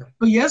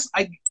 So yes,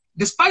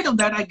 despite of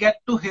that, I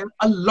get to hear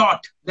a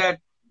lot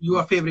that you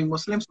are favoring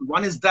Muslims.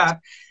 One is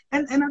that,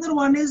 and another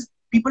one is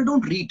people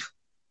don't read.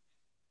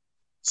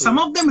 Some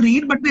of them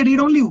read, but they read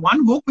only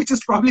one book, which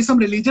is probably some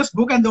religious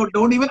book, and they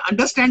don't even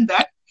understand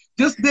that.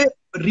 Just they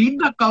read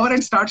the cover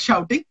and start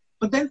shouting.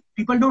 But then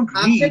people don't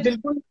read.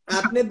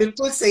 आपने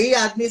बिल्कुल सही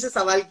आदमी से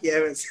सवाल किया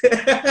है वैसे.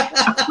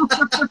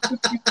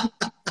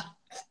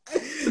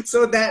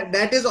 So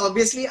that is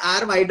obviously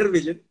our wider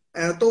vision.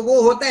 तो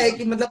वो होता है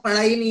कि मतलब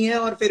पढ़ा ही नहीं है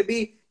और फिर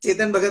भी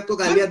चेतन भगत को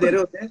गालियां दे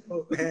रहे होते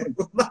हैं.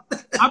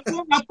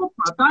 आपको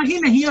पता ही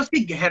नहीं है उसकी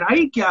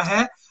गहराई क्या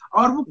है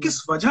और वो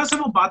किस वजह से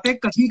वो बातें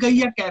कही गई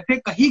या कैसे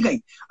कही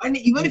गई. And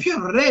even if you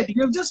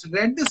have just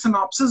read the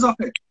synopsis of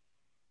it.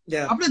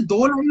 आपने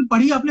 2 लाइन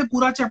पढ़ी, आपने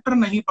पूरा चैप्टर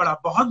नहीं पढ़ा.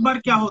 बहुत बार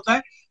क्या होता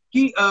है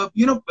कि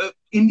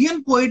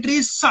इंडियन पोएट्री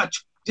इज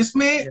सच,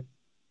 जिसमें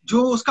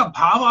जो उसका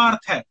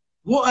भावार्थ है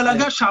वो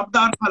अलग है,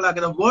 शब्दार्थ अलग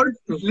है. The word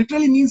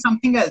literally means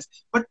something else,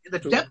 but the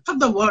depth of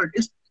the word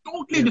is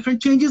totally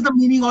different, changes the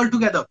meaning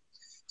altogether.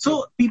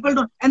 So people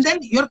don't, and then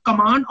your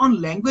command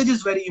on language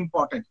is very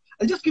important.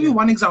 I'll just give you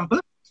one example.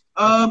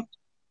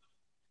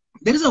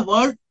 there is a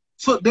word,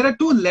 so there are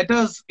two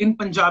letters in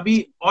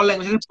Punjabi, all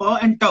languages, per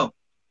and ter.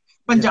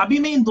 Punjabi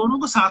में इन दोनों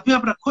को साथ में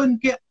आप रखो,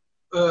 इनके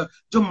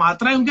जो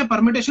मात्रा है उनके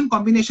परमिटेशन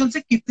कॉम्बिनेशन से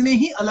कितने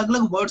ही अलग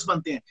अलग वर्ड्स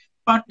बनते हैं.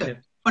 पट,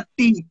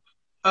 पट्टी.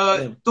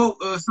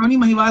 तो सोनी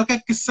महिवाल का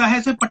किस्सा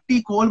है, से पट्टी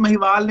खोल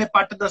महिवाल ने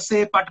पट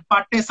दसे, पट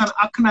पाटे सन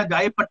अख ना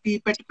जाए पट्टी,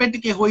 पेट पेट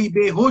के होई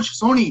बेहोश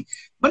सोनी,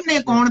 बन्ने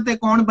कौन ते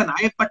कौन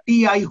बनाए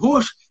पट्टी, आई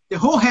होश ते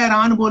हो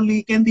हैरान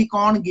बोली कहंदी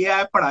कौन गया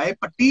है पढ़ाए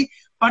पट्टी,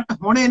 पट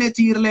होने ने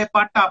चीर ले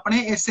पट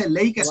अपने ऐसे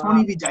लई के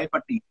सोनी भी जाए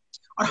पट्टी.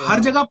 और हर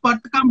जगह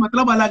पट का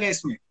मतलब अलग है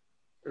इसमें.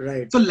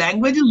 तो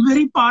लैंग्वेज इज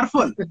वेरी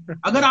पावरफुल.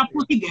 अगर आपको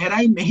उसकी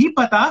गहराई नहीं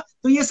पता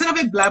तो ये सिर्फ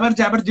एक ब्लैबर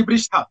जैबर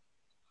जिब्रिश था,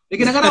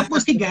 लेकिन अगर आपको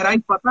इसकी गहराई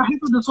पता है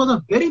तो this was a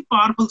very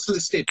powerful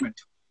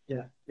statement.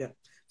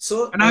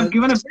 So and I have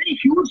given a very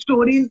huge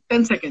story in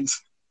 10 seconds.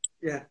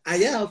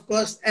 Yeah, of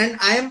course. And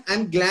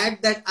I'm glad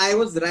that I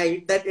was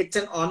right, that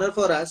it's an honor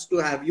for us to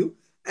have you.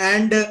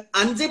 And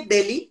Unzip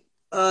Delhi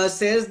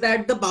says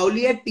that the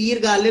Baoli at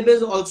Peer Ghalib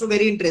is also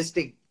very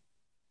interesting.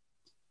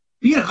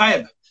 Peer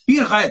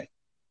Ghalib.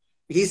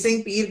 He's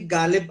saying Peer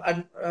Ghalib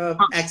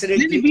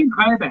accidentally. Peer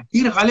Ghalib है.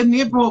 Peer Ghalib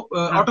नहीं है,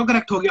 auto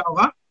correct हो गया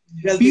होगा.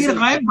 पीर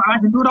गायब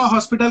हिंदूरा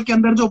hospital के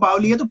अंदर जो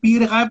बावली है, तो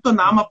पीर गायब तो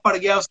नाम अब पड़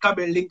गया उसका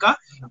बिल्डिंग का.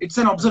 It's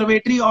an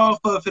observatory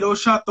of Firoz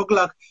Shah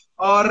Tughlaq.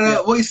 और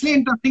वो इसलिए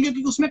इंटरेस्टिंग है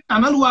क्योंकि उसमें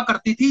टनल हुआ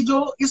करती थी जो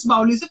इस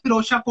बावली से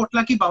फिरोज शाह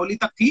कोटला की बावली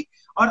तक थी.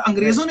 और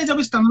अंग्रेजों ने जब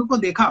इस टनल को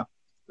देखा,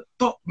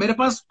 तो मेरे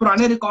पास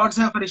पुराने रिकॉर्ड्स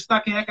हैं, फरिश्ता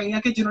के हैं कहीं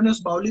के, जिन्होंने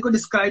उस बावली को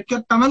डिस्क्राइब किया,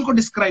 टनल को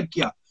डिस्क्राइब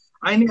किया.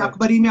 आईने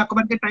अकबरी में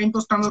अकबर के टाइम पे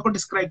उस टनल को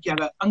डिस्क्राइब किया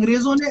गया.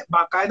 अंग्रेजों ने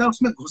बाकायदा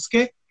उसमें घुस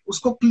के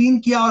उसको क्लीन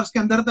किया और उसके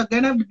अंदर तक गए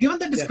ना, गिवन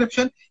द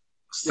डिस्क्रिप्शन,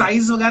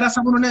 साइज वगैरह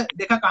सब उन्होंने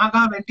देखा, कहाँ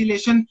कहाँ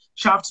वेंटिलेशन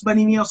शाफ्ट्स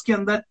बनी हुई है उसके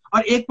अंदर.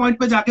 और एक पॉइंट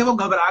पे जाके वो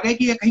घबरा गए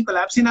कि ये कहीं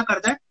कोलैप्स ही ना कर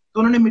जाए, तो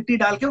उन्होंने मिट्टी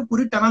डाल के वो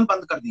पूरी टनल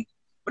बंद कर दी.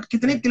 बट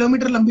कितने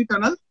किलोमीटर लंबी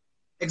टनल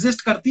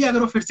एग्जिस्ट करती है अगर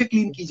वो फिर से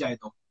क्लीन की जाए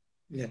तो.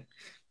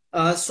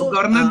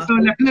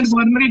 गवर्नर लेफ्टिनेंट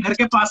गवर्नर के घर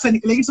के पास से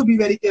निकलेगी, सो be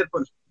very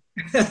careful.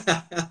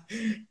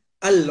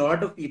 A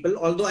lot of people,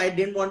 although I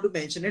didn't want to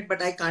mention it,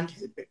 but I can't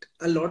help it.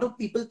 A lot of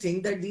people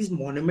think that these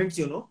monuments,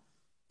 you know,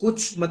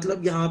 कुछ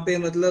मतलब यहाँ पे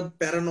मतलब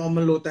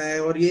पैरानॉर्मल होता है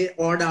और ये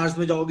ऑड आवर्स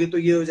में जाओगे तो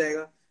ये हो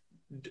जाएगा.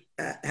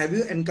 Have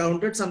you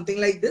encountered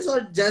something like this or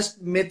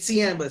just myths ही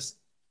हैं बस?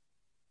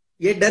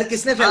 ये डर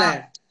किसने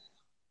फैलाया?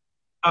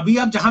 अभी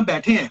आप जहाँ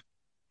बैठे हैं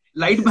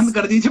लाइट बंद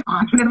कर दीजिए,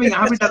 5 मिनट में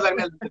यहाँ भी डर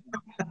लगने लगता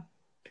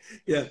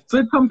है. So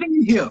it's something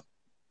in here.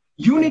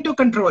 You need to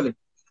control it.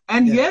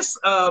 And yes,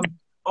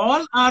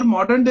 all our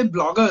modern day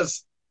bloggers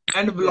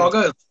and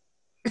vloggers,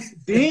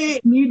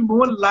 they need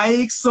more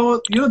likes,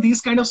 so you know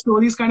these kind of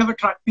stories kind of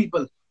attract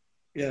people.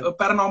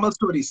 Paranormal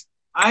stories.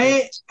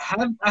 I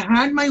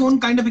had my own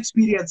kind of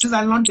experiences,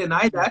 I'll not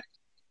deny that,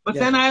 but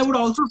then I would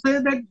also say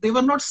that they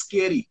were not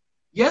scary.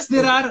 Yes,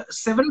 there are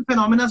several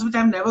phenomena which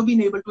I've never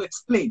been able to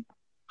explain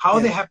how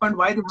they happened,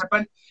 why they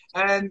happened,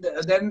 and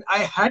then I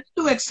had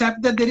to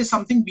accept that there is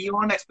something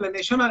beyond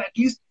explanation, or at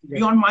least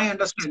beyond my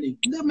understanding.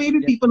 There may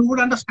be people who would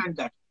understand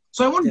that.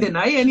 So I won't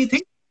deny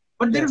anything,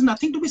 but there is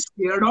nothing to be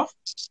scared of,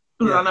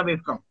 to run away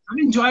from. I've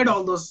enjoyed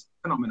all those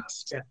phenomena.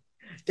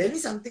 Tell me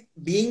something.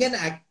 Being an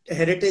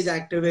heritage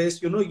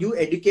activist, you know, you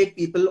educate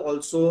people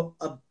also,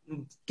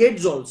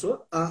 kids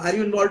also. Are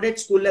you involved at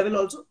school level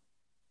also?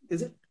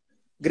 Is it?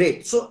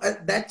 Great. So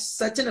that's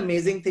such an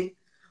amazing thing.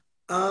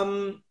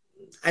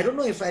 I don't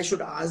know if I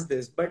should ask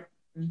this, but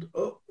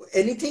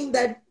anything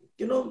that,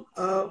 you know,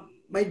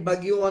 might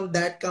bug you on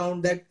that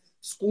count, that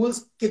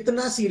schools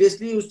kitna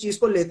seriously us cheez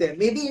ko lete hain?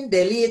 Maybe in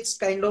Delhi it's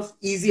kind of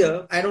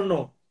easier. I don't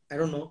know.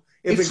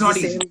 If it's not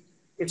easy.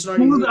 It's not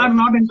schools easy. Are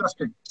not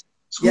interested.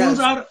 Schools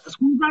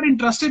are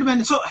interested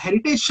when, so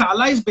Heritage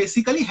Shala is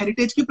basically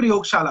heritage ki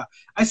prayog shala.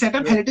 I set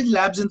up heritage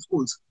labs in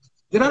schools.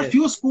 There are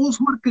few schools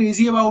who are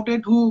crazy about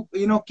it, who,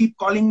 you know, keep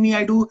calling me.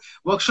 I do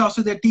workshops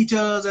with their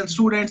teachers and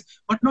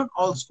students, but not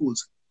all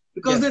schools,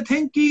 because they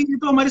think कि ये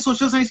तो हमारी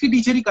social science की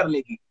teacher ही कर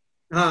लेगी.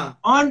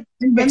 And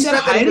when they are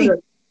hiring,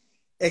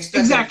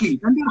 exactly,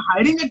 when they are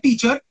hiring a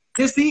teacher,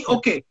 they see,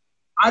 okay,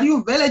 are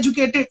you well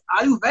educated?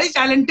 Are you well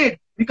talented?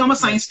 Become a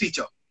science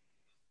teacher.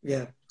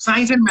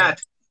 Science and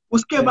math.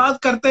 उसके बाद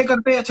करते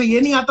करते अच्छा ये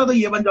नहीं आता तो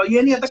ये बन जाओ,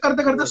 ये नहीं आता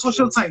करते करते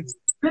सोशल साइंस,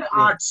 फिर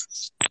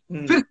आर्ट्स,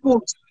 फिर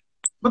स्पोर्ट्स.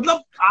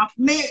 मतलब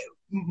आपने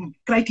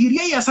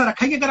क्राइटेरिया ही ऐसा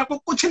रखा है कि अगर आपको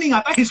कुछ नहीं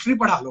आता हिस्ट्री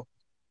पढ़ा लो.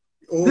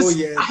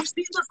 I have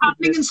seen this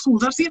happening in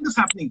schools. I've seen this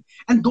happening,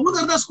 and those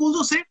are the schools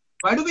who say,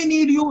 why do we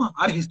need you?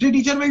 Our history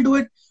teacher will do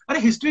it. अरे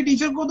हिस्ट्री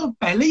टीचर को तो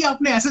पहले ही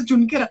आपने ऐसे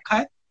चुन के रखा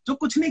है जो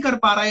कुछ नहीं कर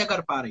पा रहा या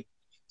कर पा रही.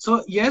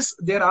 So yes,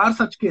 there are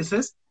such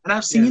cases, and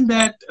I've seen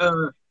that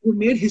we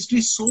made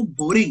history so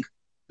boring.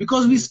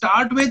 Because we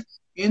start with,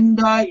 in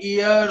the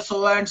year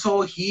so and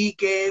so he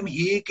came,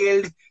 he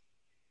killed.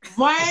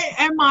 Why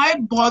am I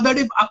bothered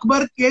if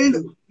Akbar killed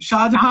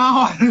Shah Jahan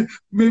or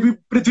maybe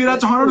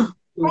Prithviraj Chauhan?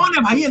 कौन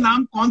है भाई, ये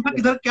नाम कौन था,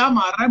 किधर क्या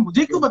मार रहा है,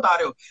 मुझे क्यों बता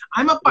रहे हो?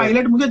 आई एम अ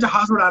पायलट, मुझे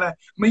जहाज उड़ा रहा है.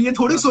 मैं ये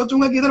थोड़ी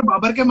सोचूंगा कि इधर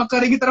बाबर के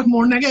मकबरे की तरफ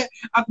मोड़ने के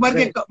अकबर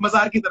के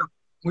मजार की तरफ.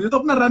 मुझे तो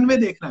अपना रनवे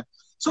देखना है.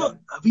 So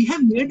we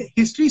have made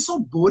history so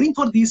boring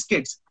for these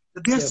kids.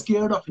 that they are Yeah.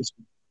 scared of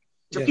history.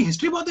 Yeah. जबकि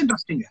history बहुत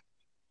interesting है.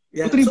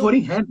 Yeah. उतनी So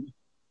boring है नहीं.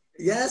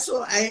 yeah,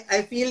 so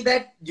I feel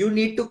that you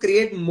need to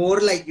create more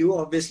like you.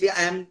 Obviously,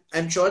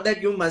 I'm sure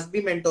that you must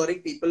be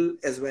mentoring people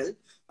as well,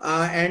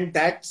 and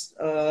that's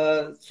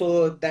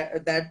so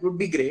that would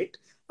be great.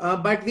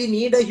 But we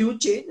need a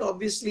huge change.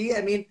 Obviously,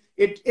 I mean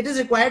it is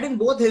required in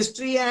both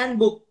history and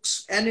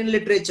books and in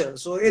literature.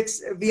 So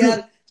we True.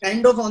 are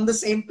kind of on the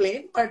same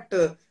plane. But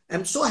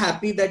I'm so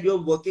happy that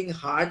you're working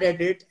hard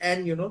at it,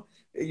 and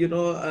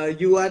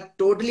you are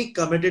totally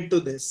committed to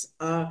this.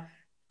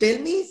 Tell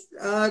me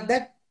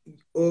that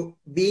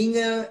being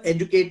a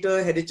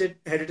educator,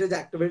 heritage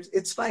activist,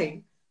 it's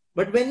fine.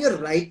 But when you're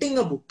writing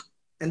a book,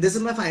 and this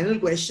is my final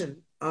question,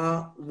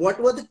 what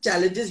were the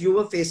challenges you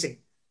were facing?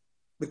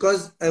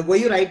 Because were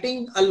you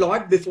writing a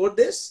lot before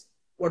this?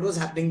 What was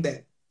happening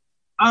there?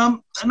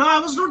 No, I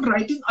was not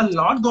writing a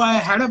lot, though I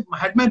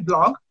had my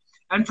blog,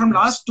 and from Yeah.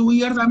 last 2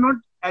 years, I've not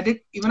added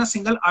even a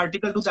single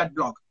article to that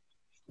blog.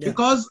 Yeah.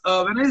 Because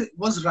when I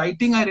was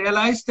writing, I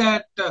realized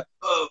that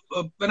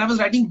when I was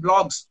writing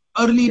blogs,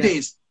 early Yeah.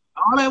 days,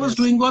 all I was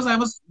Yeah. doing was I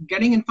was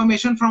getting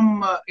information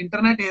from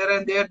internet here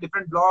and there,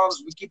 different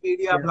blogs,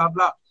 Wikipedia, Yeah. blah,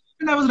 blah.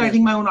 And I was Yeah.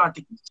 writing my own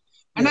articles.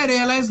 And Yeah. I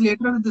realized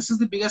later that this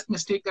is the biggest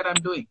mistake that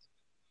I'm doing.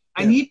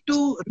 I Yeah. need to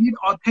read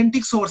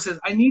authentic sources.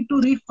 I need to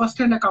read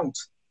first-hand accounts.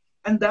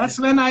 And that's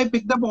when I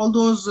picked up all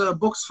those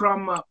books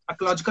from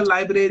Archaeological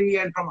Library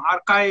and from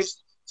archives,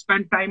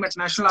 spent time at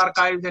National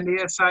Archives and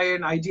ASI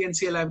and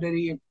IGNCA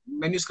Library,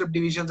 manuscript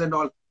divisions and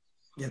all.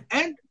 Yeah.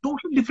 And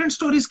totally different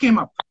stories came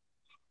up.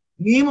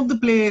 Name of the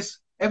place,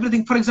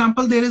 everything. For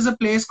example, there is a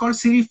place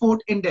called Siri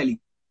Fort in Delhi.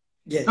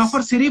 Yes. Now,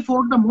 for Siri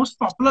Fort, the most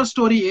popular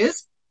story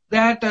is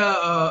that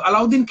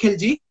Alauddin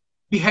Khilji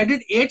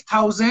beheaded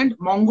 8,000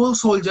 Mongol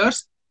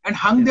soldiers and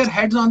hung their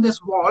heads on this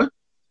wall,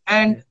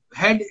 and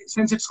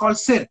since it's called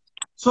Sir,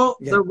 so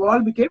the wall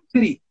became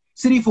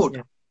Siri Fort.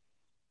 Yeah.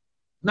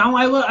 Now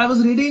I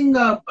was reading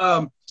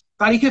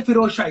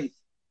Tarikh-e-Firoz Shahi.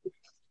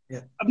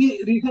 Yeah. Abhi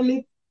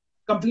recently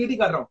complete hi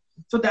kar raha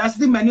hu. So that's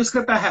the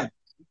manuscript I have.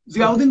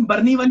 Ziauddin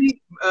Barni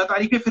wali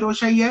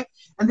Tarikh-e-Firoz Shahi hai,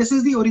 and this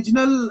is the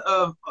original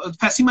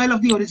facsimile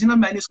of the original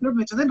manuscript,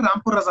 which is in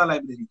Rampur Raza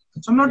Library.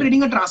 So I'm not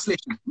reading a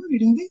translation. I'm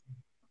reading the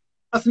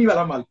asli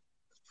wala mal.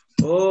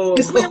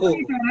 इसमें वो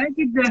ये कह रहा है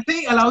कि जैसे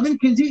ही अलाउद्दीन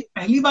खिलजी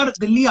पहली बार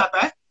दिल्ली आता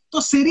है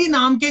तो सिरी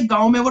नाम के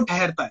गांव में वो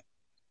ठहरता है,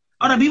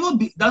 और अभी वो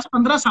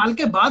 10-15 साल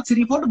के बाद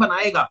सिरी फोर्ट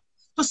बनाएगा.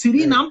 तो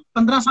सिरी नाम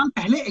 15 साल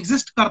पहले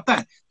एग्जिस्ट करता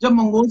है जब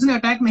मंगोल्स ने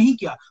अटैक नहीं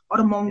किया,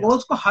 और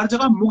मंगोल्स को हर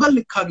जगह मुगल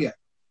लिखा गया.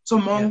 सो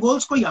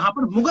मंगोल्स को यहाँ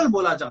पर मुगल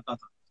बोला जाता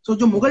था. सो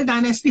जो मुगल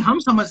डायनेस्टी हम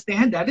समझते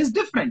हैं, that is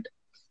different.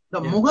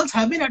 The Mughals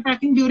have been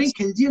attacking during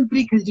Khilji and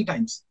pre Khilji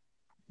times.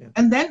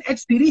 And then at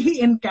Siri he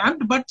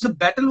encamped, but the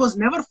battle was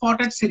never fought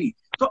at Siri.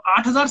 तो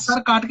 8,000 सर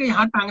काट के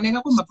यहाँ टांगने का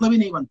कोई मतलब ही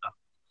नहीं बनता.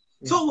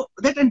 So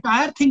that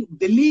entire thing,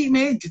 Delhi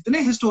में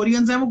जितने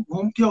हिस्टोरियंस हैं वो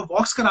घूम के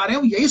वॉक्स करा रहे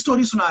हैं, वो यही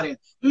स्टोरी सुना रहे हैं,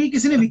 क्योंकि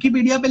किसी ने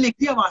विकीपीडिया पे लिख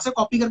दिया, वहां से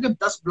कॉपी करके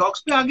 10 ब्लॉग्स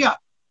पे आ गया.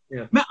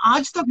 मैं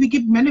आज तक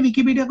मैंने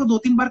विकीपीडिया को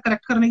 2-3 बार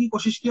करेक्ट करने की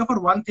कोशिश किया. For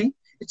one thing,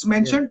 it's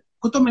mentioned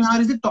Qutub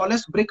Minar is the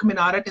tallest brick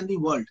minaret in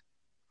the world.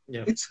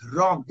 It's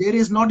wrong. There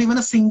is not even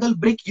a single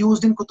brick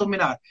used in Qutub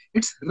Minar.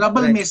 It's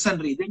rubble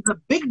masonry. There is a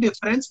big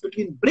difference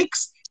between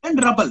bricks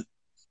and rubble.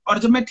 और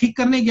जब मैं ठीक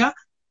करने गया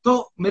तो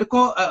मेरे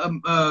को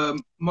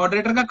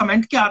moderator का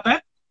कमेंट क्या आता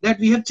है,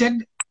 that we have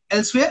checked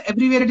elsewhere,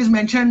 everywhere it is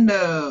mentioned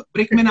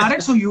brick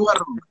minaret, so you are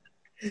wrong.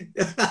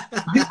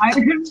 I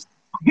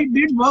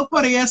did work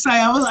for ASI.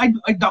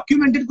 I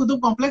documented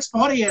Qutub complex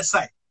for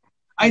ASI.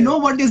 I know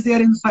what is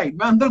there inside.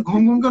 मैं अंदर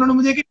घूम घूम कर उन्होंने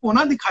मुझे एक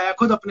कोना दिखाया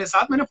खुद अपने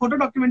साथ, मैंने फोटो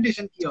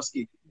डॉक्यूमेंटेशन किया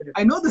उसकी.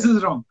 I know this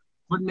is wrong,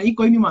 but नहीं,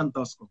 कोई नहीं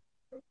मानता उसको.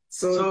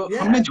 So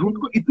हमने झूठ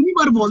को इतनी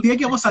बार बोल दिया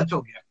कि वो सच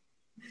हो गया.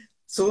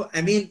 So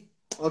I mean,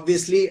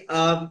 obviously,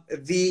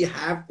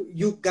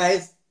 you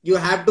guys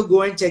have to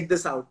go and check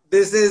this out.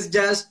 This is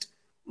just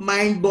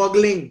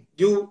mind-boggling.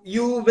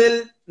 You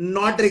will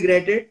not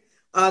regret it.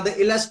 The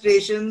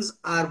illustrations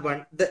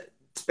are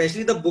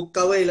especially the book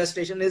cover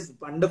illustration is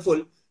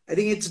wonderful. I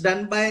think it's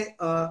done by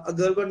a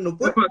girl called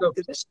Nupur.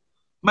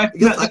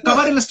 The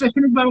cover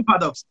illustration is by my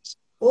father.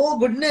 Oh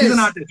goodness! He's an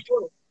artist.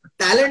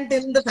 Talent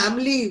in the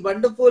family,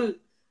 wonderful.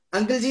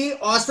 Uncle Ji,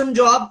 awesome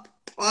job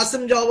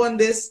on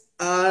this.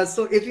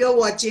 So if you're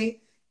watching,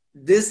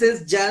 this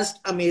is just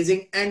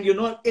amazing, and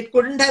it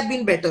couldn't have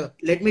been better.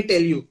 Let me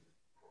tell you.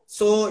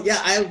 So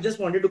yeah, I just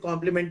wanted to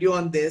compliment you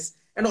on this,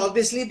 and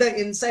obviously the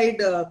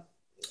inside,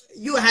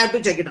 you have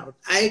to check it out.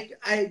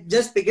 I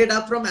just pick it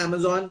up from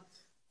Amazon.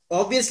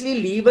 Obviously,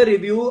 leave a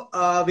review.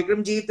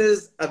 Vikramjit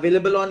is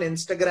available on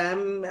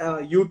Instagram,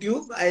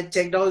 YouTube. I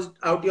checked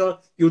out your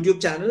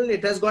YouTube channel.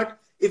 It has got,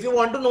 if you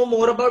want to know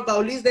more about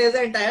Baolis, there is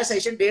an entire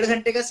session, 1.5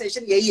 घंटे का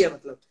session यही है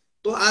मतलब.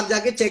 तो आप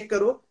जाके check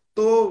करो.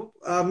 तो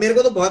मेरे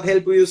को तो बहुत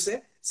help हुई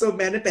उससे. So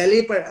मैंने पहले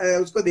ही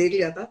उसको देख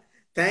लिया था.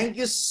 Thank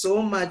you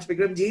so much,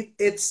 Vikramjit.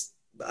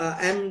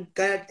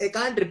 I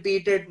can't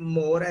repeat it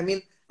more. I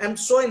mean, I'm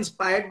so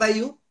inspired by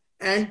you,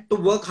 and to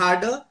work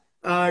harder.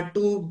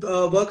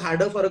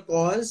 For a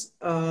cause,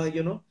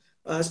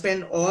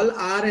 spend all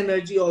our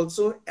energy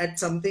also at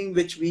something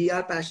which we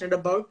are passionate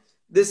about.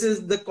 This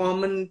is the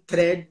common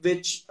thread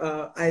which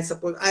I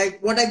suppose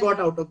what I got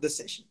out of this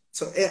session.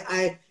 So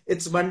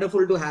it's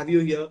wonderful to have you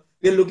here.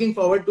 We're looking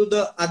forward to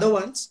the other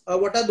ones.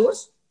 What are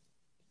those?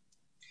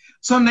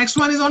 So next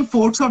one is on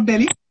forts of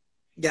Delhi.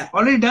 Yeah.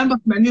 Already done, but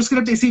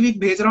manuscript इसी week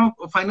भेज रहा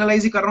हूँ,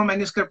 finalize ही कर रहा हूँ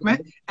manuscript में.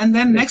 And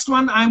then next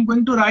one I am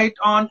going to write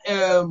on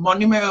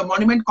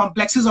monument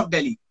complexes of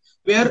Delhi,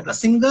 where a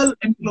single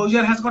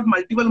enclosure has got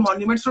multiple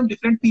monuments from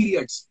different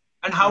periods,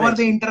 and how are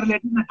they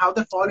interrelated and how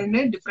they fall in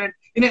a different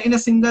in a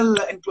single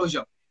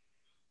enclosure.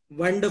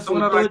 Wonderful.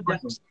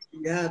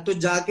 तो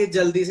जाके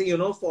जल्दी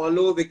से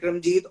follow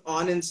Vikramjit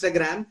on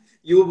Instagram.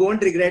 You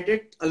won't regret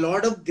it. A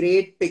lot of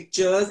great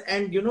pictures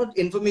and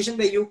information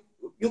where you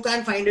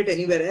can't find it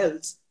anywhere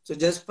else. So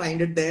just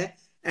find it there.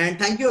 And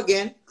thank you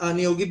again,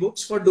 Niyogi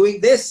Books, for doing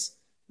this,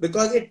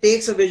 because it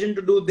takes a vision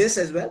to do this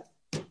as well.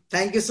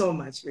 Thank you so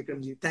much,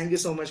 Vikramjit. Thank you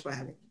so much for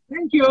having me.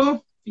 Thank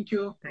you. Thank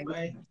you. Thank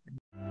Bye. you.